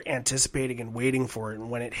you're anticipating and waiting for it, and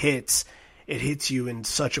when it hits you in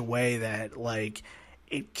such a way that, like,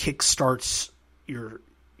 it kickstarts your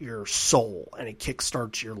soul, and it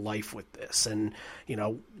kickstarts your life with this. And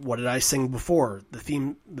what did I sing before? The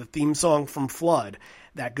theme song from Flood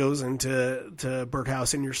that goes into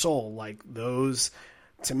Birdhouse in Your Soul. Like, those,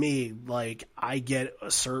 to me, like, I get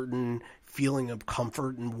a certain feeling of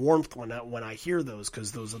comfort and warmth when I hear those,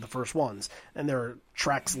 because those are the first ones. And there are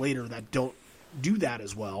tracks later that don't do that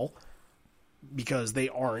as well, because they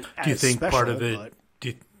aren't as special. Do you think part of it?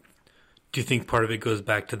 Do you think part of it goes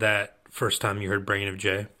back to that first time you heard "Brain of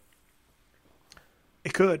Jay"?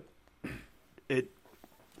 It could.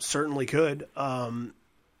 certainly could.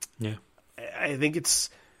 Yeah. I think it's,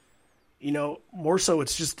 more so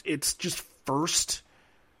it's just first.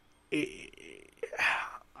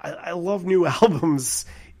 I love new albums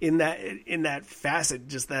in that facet,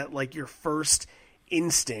 just that like your first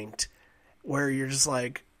instinct where you're just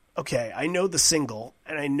like, okay, I know the single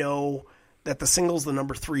and I know that the single's the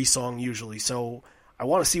number 3 song usually. So I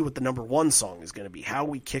want to see what the number 1 song is going to be. How are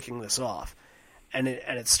we kicking this off? And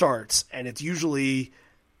it starts, and it's usually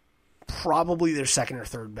probably their second or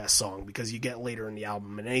third best song because you get later in the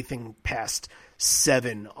album, and anything past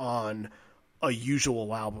 7 on a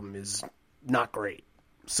usual album is not great.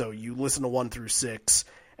 So you listen to 1 through 6,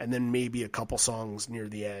 and then maybe a couple songs near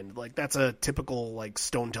the end. Like that's a typical like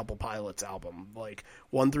Stone Temple Pilots album. Like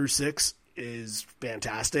 1 through 6 is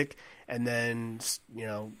fantastic, and then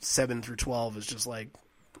 7 through 12 is just like,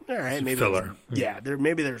 all right, maybe filler.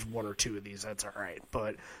 Maybe there's 1 or 2 of these. That's all right,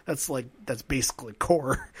 but that's basically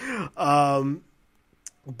core. But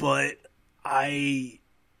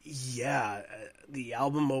the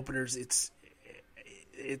album openers, it's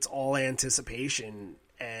all anticipation,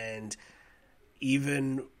 and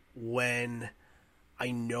even when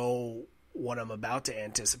I know what I'm about to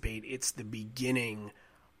anticipate, it's the beginning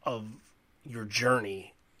of your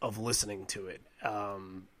journey of listening to it. I've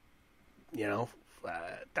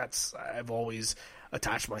always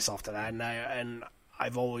attached myself to that, and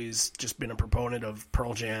I've always just been a proponent of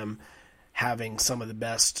Pearl Jam having some of the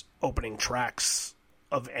best opening tracks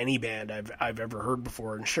of any band I've ever heard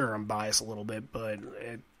before. And sure, I'm biased a little bit, but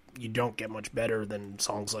you don't get much better than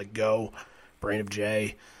songs like Go, Brain of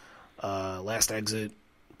J, Last Exit,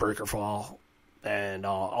 Breaker Fall, and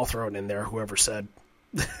I'll throw it in there, whoever said.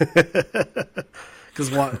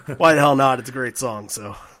 Because why the hell not? It's a great song.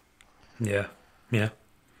 So yeah.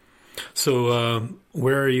 So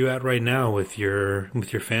where are you at right now with your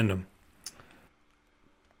fandom?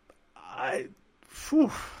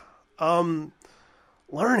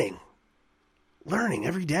 Learning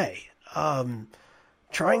every day.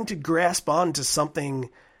 Trying to grasp onto something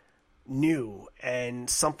new and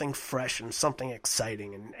something fresh and something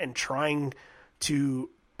exciting, and trying to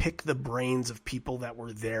pick the brains of people that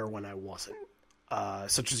were there when I wasn't,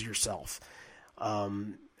 such as yourself.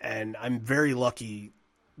 And I'm very lucky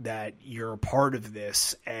that you're a part of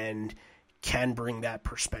this and can bring that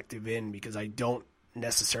perspective in, because I don't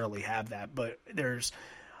necessarily have that. But there's,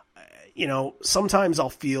 sometimes I'll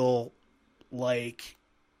feel like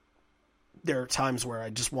there are times where I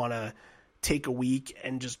just want to take a week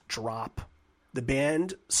and just drop the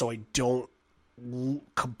band so I don't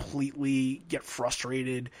completely get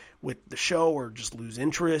frustrated with the show or just lose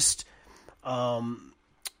interest.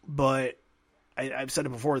 But I've said it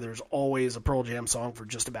before, there's always a Pearl Jam song for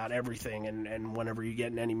just about everything, and whenever you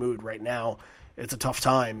get in any mood right now, it's a tough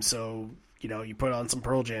time. So, you put on some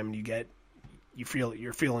Pearl Jam and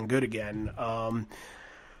you're feeling good again.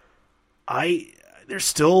 There's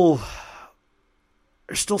still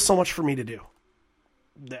so much for me to do.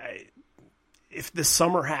 If this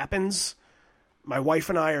summer happens, my wife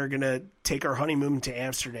and I are going to take our honeymoon to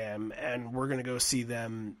Amsterdam, and we're going to go see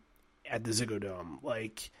them at the Ziggo Dome.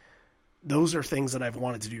 Like, those are things that I've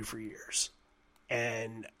wanted to do for years.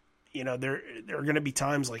 And, there are going to be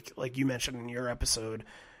times like you mentioned in your episode,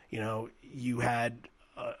 you had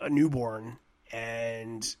a newborn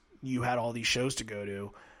and you had all these shows to go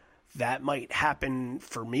to. That might happen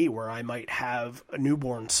for me, where I might have a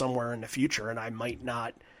newborn somewhere in the future and I might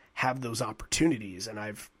not have those opportunities. And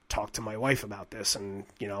I've talked to my wife about this, and,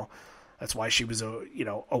 that's why she was,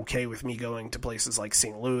 okay with me going to places like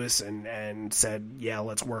St. Louis and said, yeah,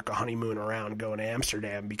 let's work a honeymoon around going to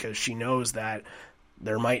Amsterdam, because she knows that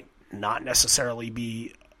there might not necessarily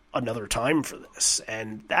be another time for this.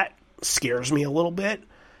 And that scares me a little bit,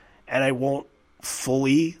 and I won't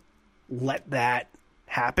fully let that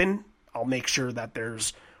happen. I'll make sure that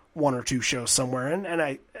there's 1 or 2 shows somewhere. And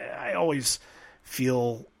I always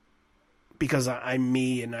feel, because I'm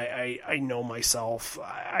me and I know myself,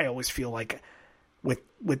 I always feel like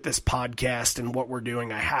with this podcast and what we're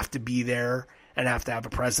doing, I have to be there and have to have a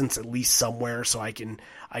presence at least somewhere, so I can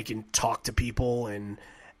talk to people and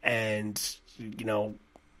I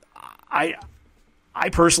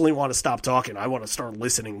personally want to stop talking. I want to start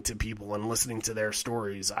listening to people and listening to their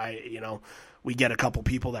stories. We get a couple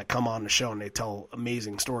people that come on the show and they tell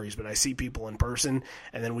amazing stories, but I see people in person,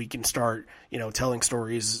 and then we can start, telling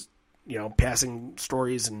stories, passing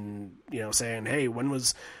stories and, saying, hey,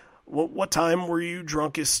 what time were you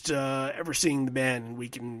drunkest ever seeing the band? And we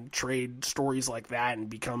can trade stories like that, and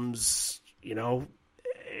becomes,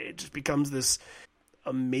 it just becomes this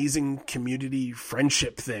amazing community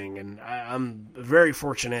friendship thing. And I'm very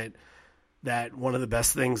fortunate that one of the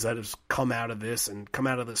best things that has come out of this and come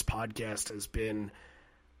out of this podcast has been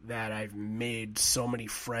that I've made so many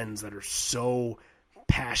friends that are so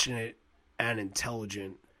passionate and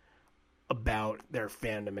intelligent about their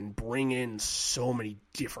fandom and bring in so many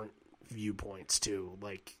different viewpoints too.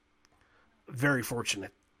 Like, very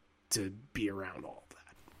fortunate to be around all of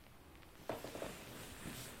that.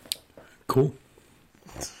 Cool.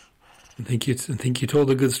 I think you told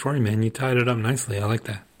a good story, man. You tied it up nicely. I like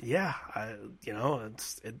that. Yeah,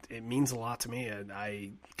 it means a lot to me.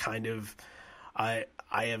 I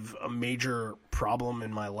have a major problem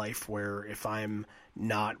in my life where if I'm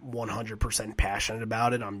not 100% passionate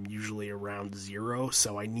about it, I'm usually around 0.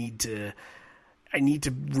 So I need to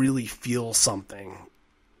really feel something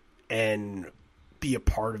and be a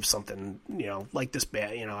part of something, like this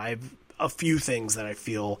band. I have a few things that I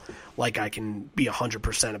feel like I can be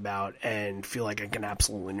 100% about and feel like I can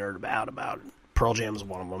absolutely nerd out about. Pearl Jam is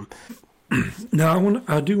one of them. Now,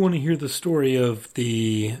 I do want to hear the story of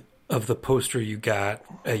the poster you got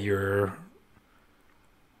at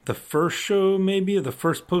the first show, maybe, or the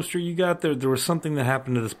first poster you got. There was something that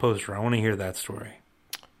happened to this poster. I want to hear that story.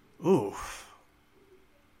 Ooh.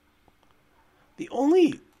 The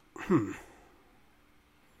only...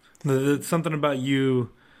 Something about you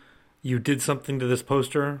did something to this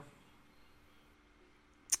poster?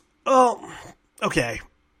 Oh, okay.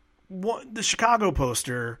 The Chicago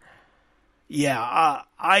poster... Yeah,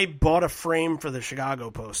 I bought a frame for the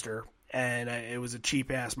Chicago poster, and it was a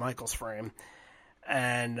cheap-ass Michaels frame.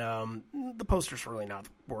 And the poster's really not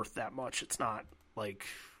worth that much. It's not one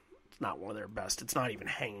of their best. It's not even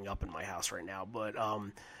hanging up in my house right now. But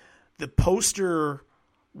the poster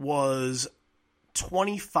was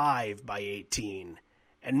 25 by 18,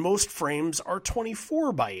 and most frames are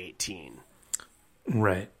 24 by 18.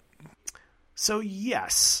 Right. So,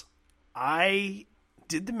 yes, I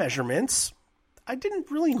did the measurements. I didn't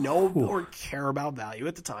really know or care about value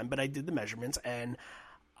at the time, but I did the measurements, and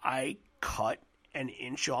I cut an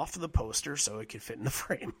inch off of the poster so it could fit in the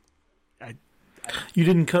frame. You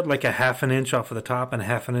didn't cut like a half an inch off of the top and a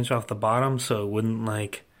half an inch off the bottom, so it wouldn't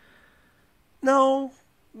like... No,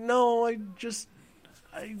 I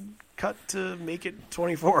cut to make it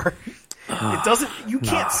 24. It doesn't... You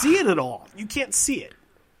can't see it at all. You can't see it.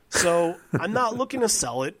 So I'm not looking to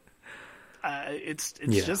sell it. It's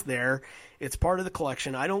just there. It's part of the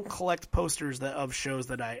collection. I don't collect posters of shows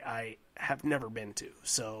that I have never been to.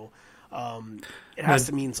 So it has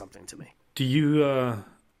to mean something to me. Do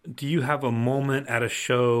you have a moment at a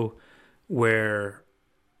show where,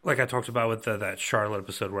 like I talked about with that Charlotte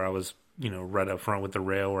episode where I was, right up front with the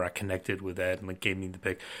rail where I connected with Ed and like gave me the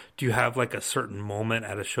pick. Do you have like a certain moment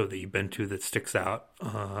at a show that you've been to that sticks out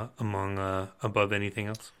above anything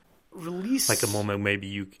else? Release, like a moment maybe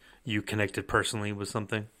you connected personally with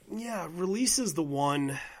something? Yeah, Release is the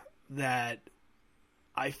one that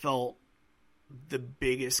I felt the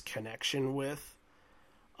biggest connection with.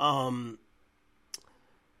 The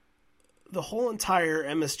whole entire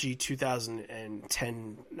MSG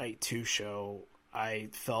 2010 Night 2 show, I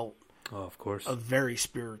felt of course, a very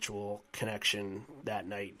spiritual connection that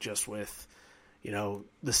night, just with, the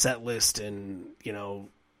set list and,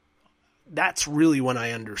 that's really when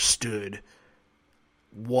I understood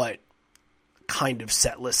what kind of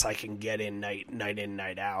set lists I can get in night in,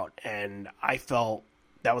 night out. And I felt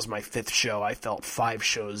that was my 5th show. I felt 5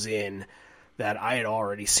 shows in that I had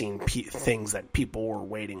already seen things that people were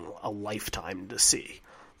waiting a lifetime to see,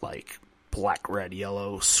 like Black, Red,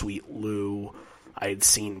 Yellow, Sweet Lou. I had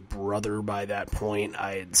seen Brother by that point.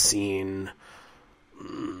 I had seen...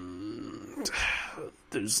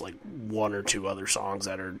 there's like 1 or 2 other songs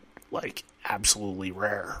that are like absolutely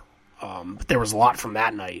rare. But there was a lot from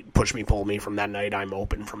that night. Push Me, Pull Me from that night. I'm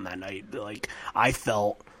Open from that night. Like, I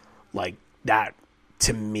felt like that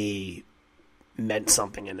to me meant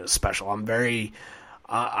something and it was special. I'm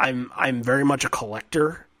very much a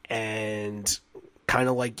collector, and kind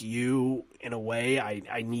of like you in a way,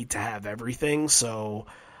 I need to have everything. So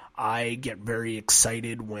I get very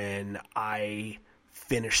excited when I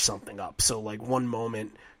finish something up. So like one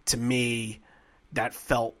moment to me that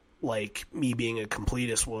felt like me being a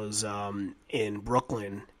completist was in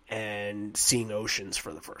Brooklyn and seeing Oceans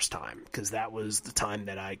for the first time, because that was the time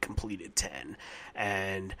that I completed 10,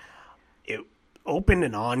 and it opened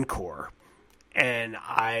an encore, and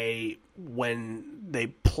when they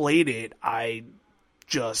played it, it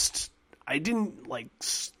was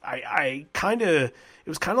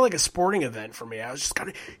kind of like a sporting event for me. I was just kind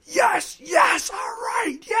of, yes, all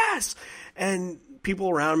right, yes, and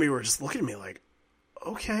people around me were just looking at me like,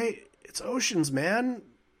 okay, it's Oceans, man.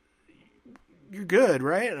 You're good,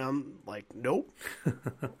 right? And I'm like, nope.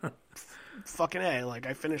 fucking A, like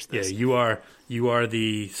I finished Yeah, this. you are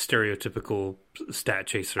the stereotypical stat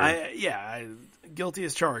chaser. Guilty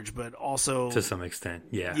as charged, but also to some extent.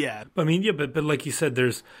 Yeah. Yeah. I mean, yeah, but like you said,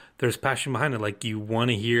 there's passion behind it. Like you want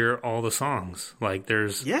to hear all the songs. Like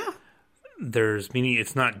there's meaning.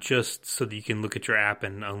 It's not just so that you can look at your app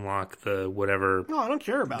and unlock the whatever. No, I don't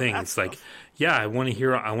care about thing. that It's stuff. like, yeah, I want to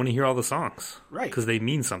hear all the songs, right? Because they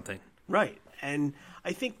mean something, right? And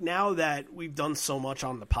I think now that we've done so much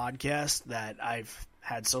on the podcast, that I've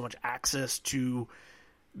had so much access to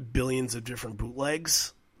billions of different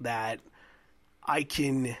bootlegs, that I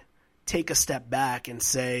can take a step back and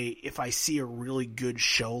say, if I see a really good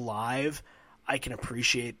show live, I can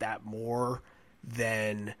appreciate that more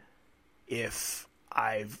than if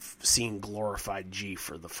I've seen Glorified G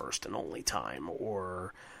for the first and only time,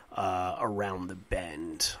 or Around the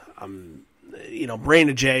Bend. Brain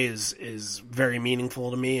of J is very meaningful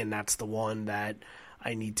to me, and that's the one that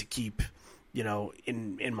I need to keep,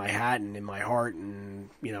 in my hat and in my heart, and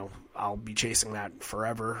I'll be chasing that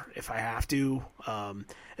forever if I have to. And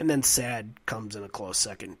then Sad comes in a close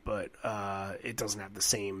second, but it doesn't have the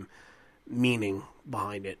same meaning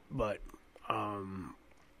behind it. But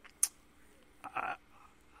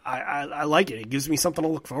I like it. It gives me something to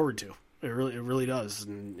look forward to. It really does,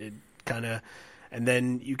 and it kind of. And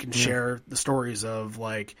then you can share the stories of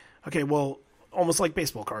like, okay, well, almost like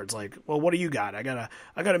baseball cards. Like, well, what do you got? I got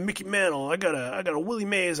a Mickey Mantle. I got a Willie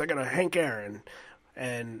Mays. I got a Hank Aaron.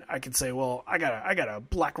 And I could say, well, I got a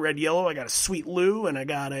Black, Red, Yellow. I got a Sweet Lou, and I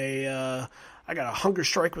got a Hunger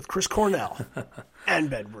Strike with Chris Cornell and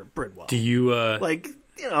Ben Bridwell. Do you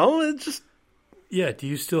it's just Do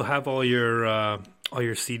you still have all your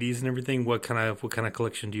CDs and everything? What kind of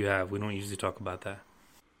collection do you have? We don't usually talk about that.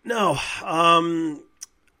 No.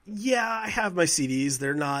 Yeah, I have my CDs.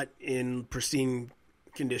 They're not in pristine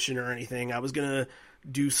condition or anything. I was going to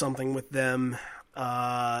do something with them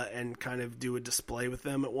and kind of do a display with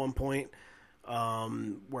them at one point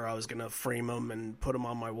where I was going to frame them and put them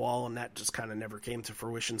on my wall, and that just kind of never came to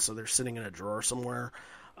fruition, so they're sitting in a drawer somewhere.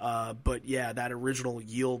 But yeah, that original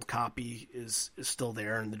Yield copy is still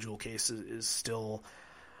there, and the jewel case is still...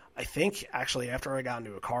 I think, actually, after I got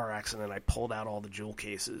into a car accident, I pulled out all the jewel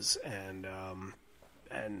cases, and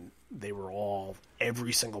they were all...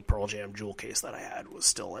 Every single Pearl Jam jewel case that I had was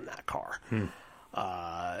still in that car.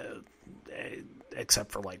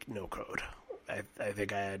 Except for, like, No Code. I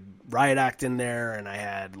think I had Riot Act in there, and I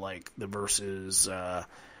had, like, the Versus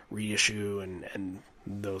reissue and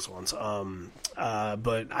those ones.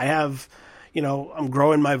 But I have... I'm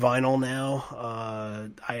growing my vinyl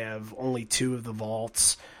now. I have only 2 of the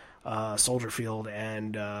vaults, Soldier Field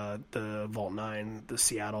and the Vault 9, the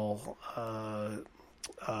Seattle,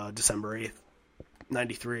 December 8th,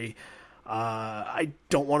 93. I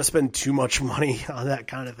don't want to spend too much money on that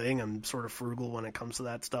kind of thing. I'm sort of frugal when it comes to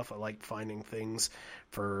that stuff. I like finding things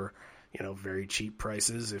for, very cheap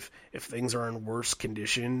prices. If things are in worse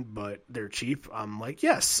condition, but they're cheap, I'm like,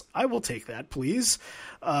 yes, I will take that, please.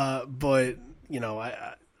 But,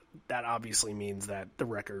 that obviously means that the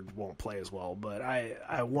record won't play as well. But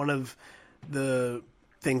I one of the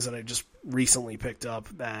things that I just recently picked up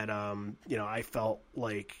that, I felt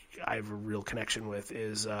like I have a real connection with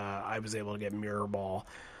is I was able to get Mirrorball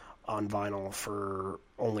on vinyl for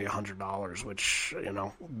only $100, which,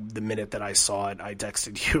 the minute that I saw it, I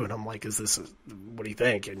texted you and I'm like, what do you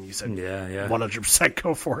think? And you said, 100%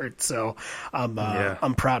 go for it. So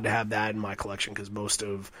I'm proud to have that in my collection, because most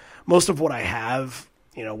of what I have,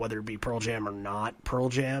 whether it be Pearl Jam or not Pearl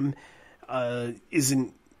Jam,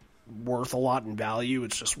 isn't worth a lot in value.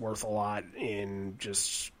 It's just worth a lot in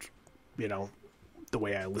just, the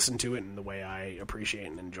way I listen to it and the way I appreciate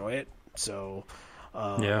and enjoy it. So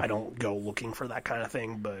I don't go looking for that kind of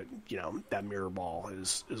thing, but that Mirrorball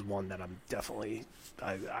is one that I'm definitely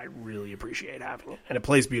I really appreciate having it, and it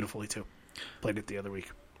plays beautifully too. Played it the other week.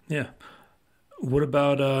 Yeah. What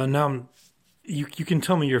about now? You can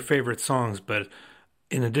tell me your favorite songs, but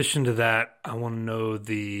in addition to that, I want to know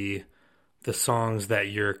the songs that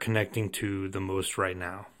you're connecting to the most right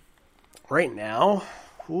now. Right now,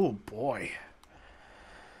 oh boy,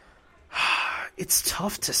 it's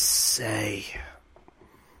tough to say,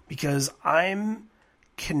 because I'm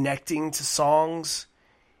connecting to songs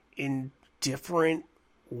in different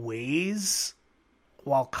ways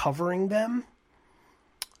while covering them.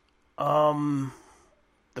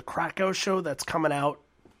 The Krakow show that's coming out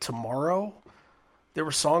tomorrow, there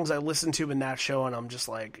were songs I listened to in that show, and I'm just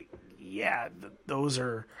like, yeah, those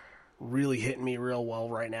are really hitting me real well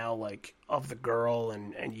right now, like Of the Girl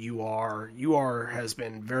and You Are has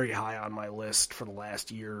been very high on my list for the last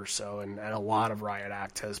year or so, and a lot of Riot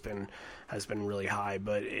Act has been really high,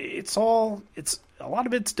 but it's a lot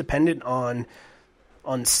of it's dependent on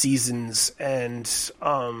seasons, and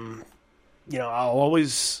I'll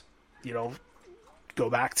always go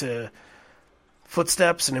back to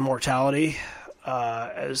Footsteps and Immortality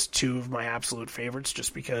as two of my absolute favorites,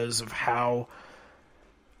 just because of how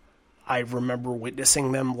I remember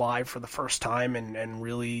witnessing them live for the first time and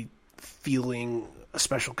really feeling a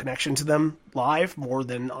special connection to them live more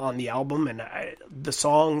than on the album. And the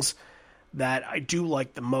songs that I do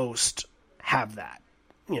like the most have that.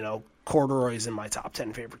 Corduroy is in my top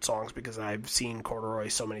 10 favorite songs because I've seen Corduroy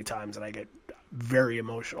so many times and I get very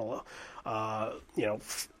emotional.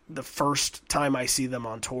 The first time I see them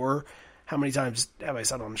on tour, how many times have I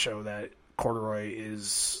said on the show that Corduroy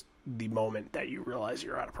is the moment that you realize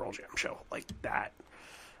you're at a Pearl Jam show? Like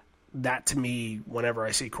that to me, whenever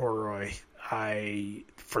I see Corduroy,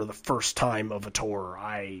 for the first time of a tour,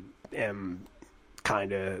 I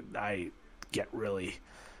get really,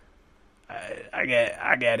 I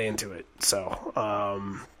get into it.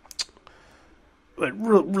 So, but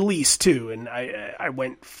Release too. And I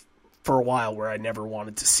went for a while where I never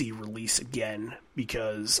wanted to see Release again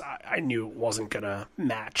because I knew it wasn't going to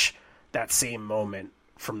match that same moment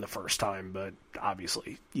from the first time, but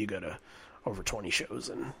obviously you go to over 20 shows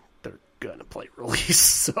and they're going to play Release,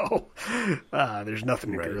 so there's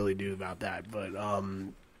nothing you can really do about that. But a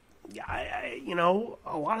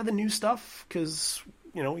lot of the new stuff, because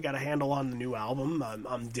we got a handle on the new album.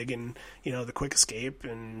 I'm digging The Quick Escape,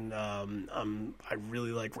 and I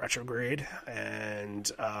really like Retrograde,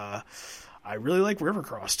 and I really like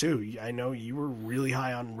Rivercross too. I know you were really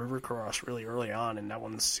high on Rivercross really early on, and that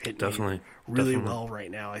one's hitting me really well right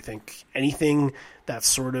now. I think anything that's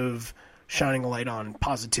sort of shining a light on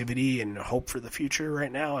positivity and hope for the future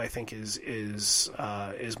right now, I think is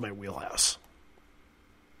my wheelhouse.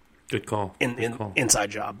 Good call. Inside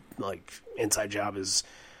Job, Inside Job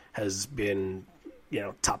has been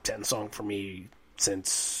top 10 song for me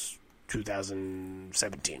since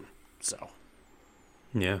 2017. So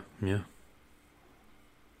yeah.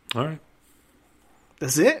 All right.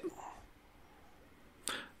 That's it?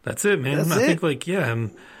 That's it, man. I think I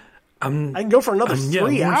can go for another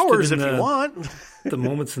 3 hours if you want. The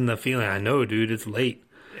moments and the feeling. I know, dude, it's late.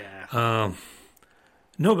 Yeah.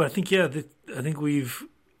 No, but I think,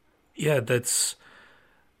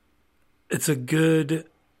 it's a good,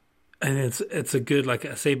 and it's a good, like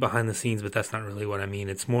I say behind the scenes, but that's not really what I mean.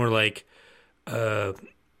 It's more like a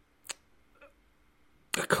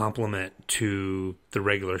compliment to the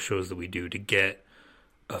regular shows that we do, to get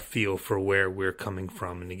a feel for where we're coming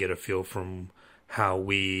from and to get a feel from how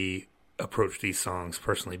we approach these songs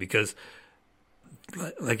personally, because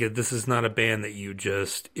this is not a band that you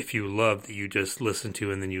just, if you love, that you just listen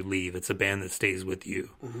to and then you leave. It's a band that stays with you.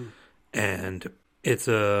 Mm-hmm. And it's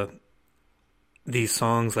these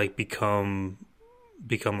songs become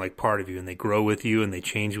like part of you, and they grow with you and they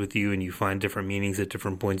change with you, and you find different meanings at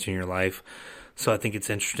different points in your life. So I think it's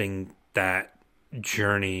interesting, that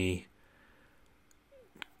journey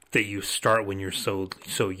that you start when you're so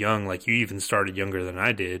young. Like, you even started younger than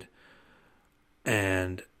I did,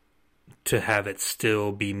 and to have it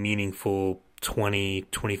still be meaningful 20,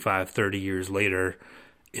 25, 30 years later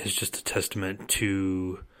is just a testament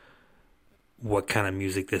to what kind of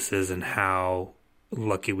music this is and how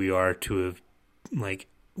lucky we are to have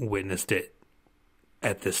witnessed it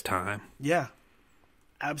at this time. Yeah,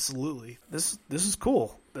 absolutely. This is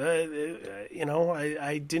cool.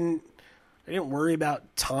 I didn't worry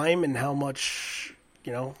about time and how much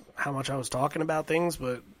I was talking about things,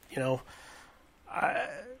 but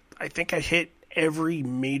I think I hit every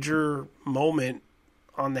major moment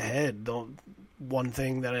on the head. The one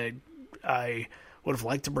thing that I would have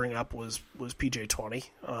liked to bring up was PJ20,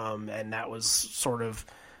 and that was sort of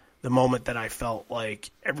the moment that I felt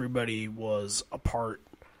like everybody was a part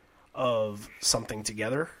of something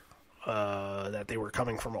together, that they were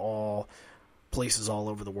coming from all places all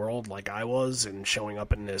over the world like I was, and showing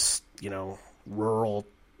up in this rural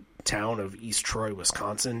town of East Troy,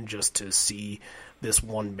 Wisconsin, just to see this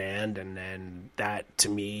one band, and then that to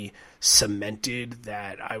me cemented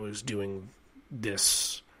that I was doing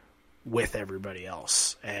this with everybody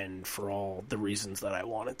else and for all the reasons that I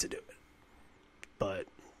wanted to do it. But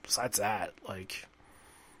besides that,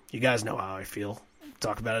 you guys know how I feel.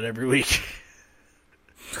 Talk about it every week.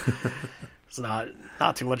 It's not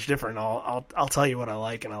too much different. I'll tell you what I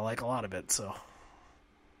like, and I like a lot of it. So,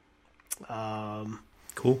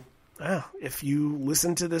 cool. Yeah, if you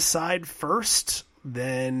listen to this side first,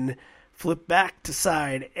 then flip back to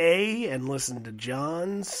side A and listen to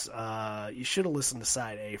John's. You should have listened to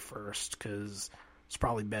side A first, because it's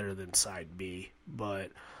probably better than side B.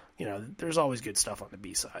 But, there's always good stuff on the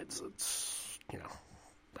B sides. It's,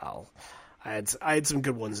 I had some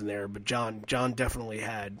good ones in there, but John definitely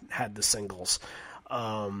had the singles.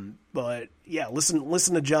 But yeah,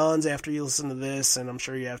 listen to John's after you listen to this, and I'm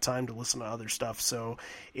sure you have time to listen to other stuff. So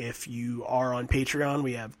if you are on Patreon,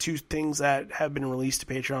 we have 2 things that have been released to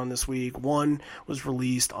Patreon this week. One was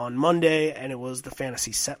released on Monday, and it was the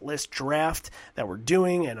fantasy set list draft that we're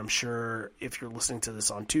doing. And I'm sure if you're listening to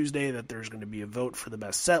this on Tuesday that there's going to be a vote for the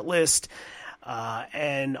best set list.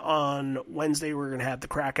 And on Wednesday, we're going to have the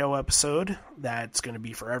Krakow episode. That's going to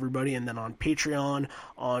be for everybody. And then on Patreon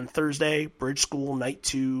on Thursday, Bridge School Night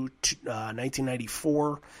 2,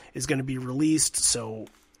 1994 is going to be released. So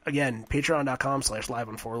again,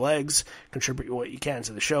 patreon.com/liveon4legs. Contribute what you can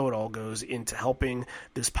to the show. It all goes into helping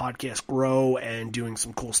this podcast grow and doing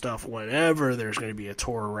some cool stuff whenever there's going to be a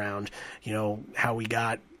tour around, how we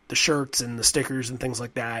got the shirts and the stickers and things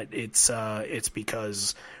like that. It's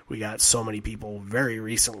because we got so many people very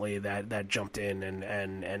recently that jumped in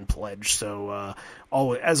and pledged. So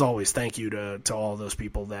as always, thank you to all those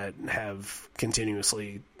people that have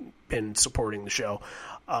continuously been supporting the show.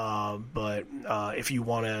 But if you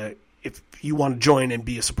want to join and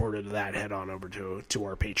be a supporter to that, head on over to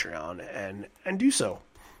our Patreon and do so.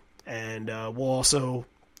 And we'll also,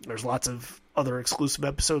 there's lots of other exclusive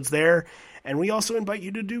episodes there. And we also invite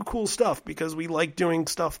you to do cool stuff, because we like doing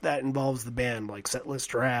stuff that involves the band, like set list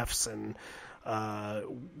drafts. And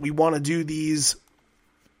we want to do these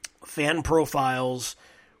fan profiles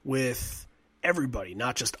with everybody,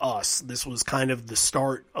 not just us. This was kind of the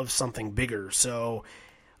start of something bigger. So,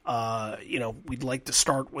 we'd like to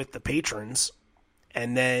start with the patrons.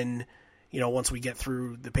 And then, once we get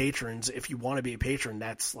through the patrons, if you want to be a patron,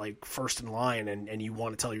 that's like first in line, and you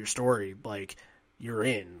want to tell your story, like, you're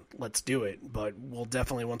in, let's do it. But we'll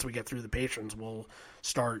definitely, once we get through the patrons, we'll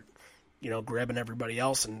start, grabbing everybody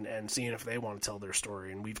else and seeing if they want to tell their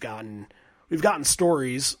story. And we've gotten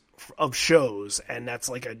stories of shows, and that's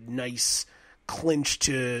like a nice clinch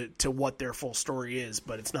to what their full story is,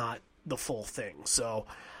 but it's not the full thing. So,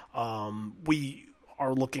 we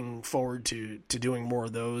are looking forward to doing more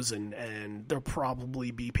of those, and there'll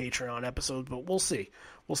probably be Patreon episodes, but we'll see.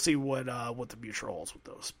 We'll see what the future holds with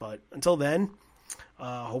those. But until then,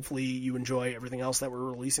 hopefully you enjoy everything else that we're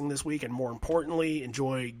releasing this week, and more importantly,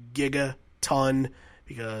 enjoy Gigaton,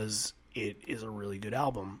 because it is a really good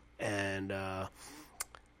album, and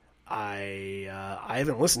I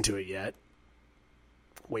haven't listened to it yet.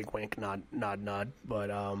 Wink, wink, nod, nod, nod. But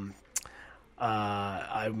I'm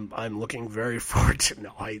looking very forward to.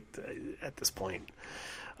 No, at this point,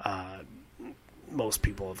 most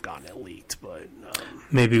people have gotten it leaked, but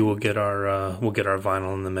maybe we'll get our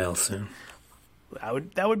vinyl in the mail soon.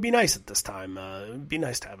 That would be nice at this time. It would be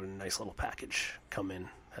nice to have a nice little package come in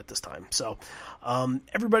at this time. So,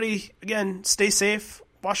 everybody, again, stay safe.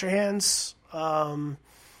 Wash your hands. Don't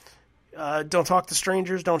talk to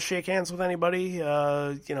strangers. Don't shake hands with anybody.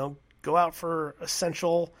 Go out for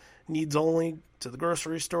essential needs only, to the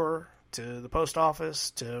grocery store, to the post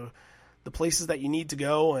office, to the places that you need to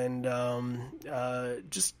go, and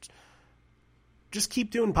just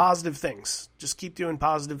keep doing positive things. Just keep doing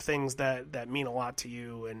positive things that mean a lot to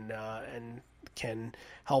you and can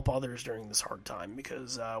help others during this hard time,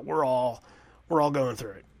 because we're all going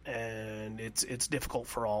through it, and it's difficult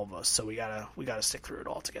for all of us. So we gotta stick through it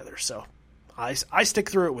all together. So I stick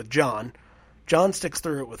through it with John. John sticks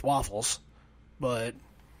through it with Waffles, but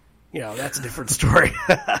that's a different story.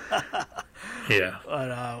 Yeah.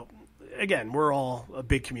 But again, we're all a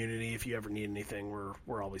big community. If you ever need anything,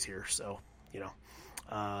 we're always here. So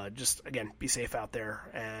just again, be safe out there,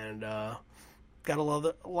 and got a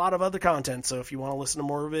lot of other content. So if you want to listen to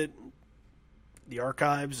more of it, the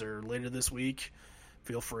archives or later this week,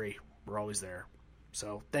 feel free. We're always there.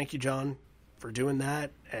 So thank you, John, for doing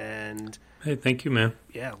that. And hey, thank you, man.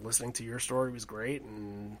 Yeah, listening to your story was great,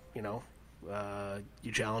 and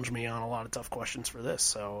you challenged me on a lot of tough questions for this.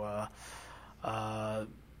 So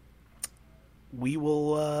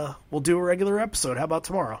we'll do a regular episode. How about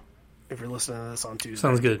tomorrow, if you're listening to this on Tuesday?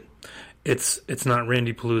 Sounds good. It's not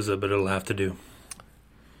Randy Palooza, but it'll have to do.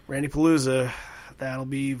 Randy Palooza, that'll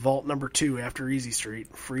be vault number 2 after Easy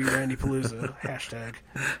Street. Free Randy Palooza hashtag.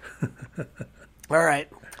 All right.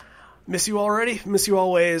 Miss you already. Miss you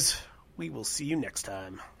always. We will see you next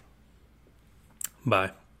time.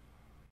 Bye.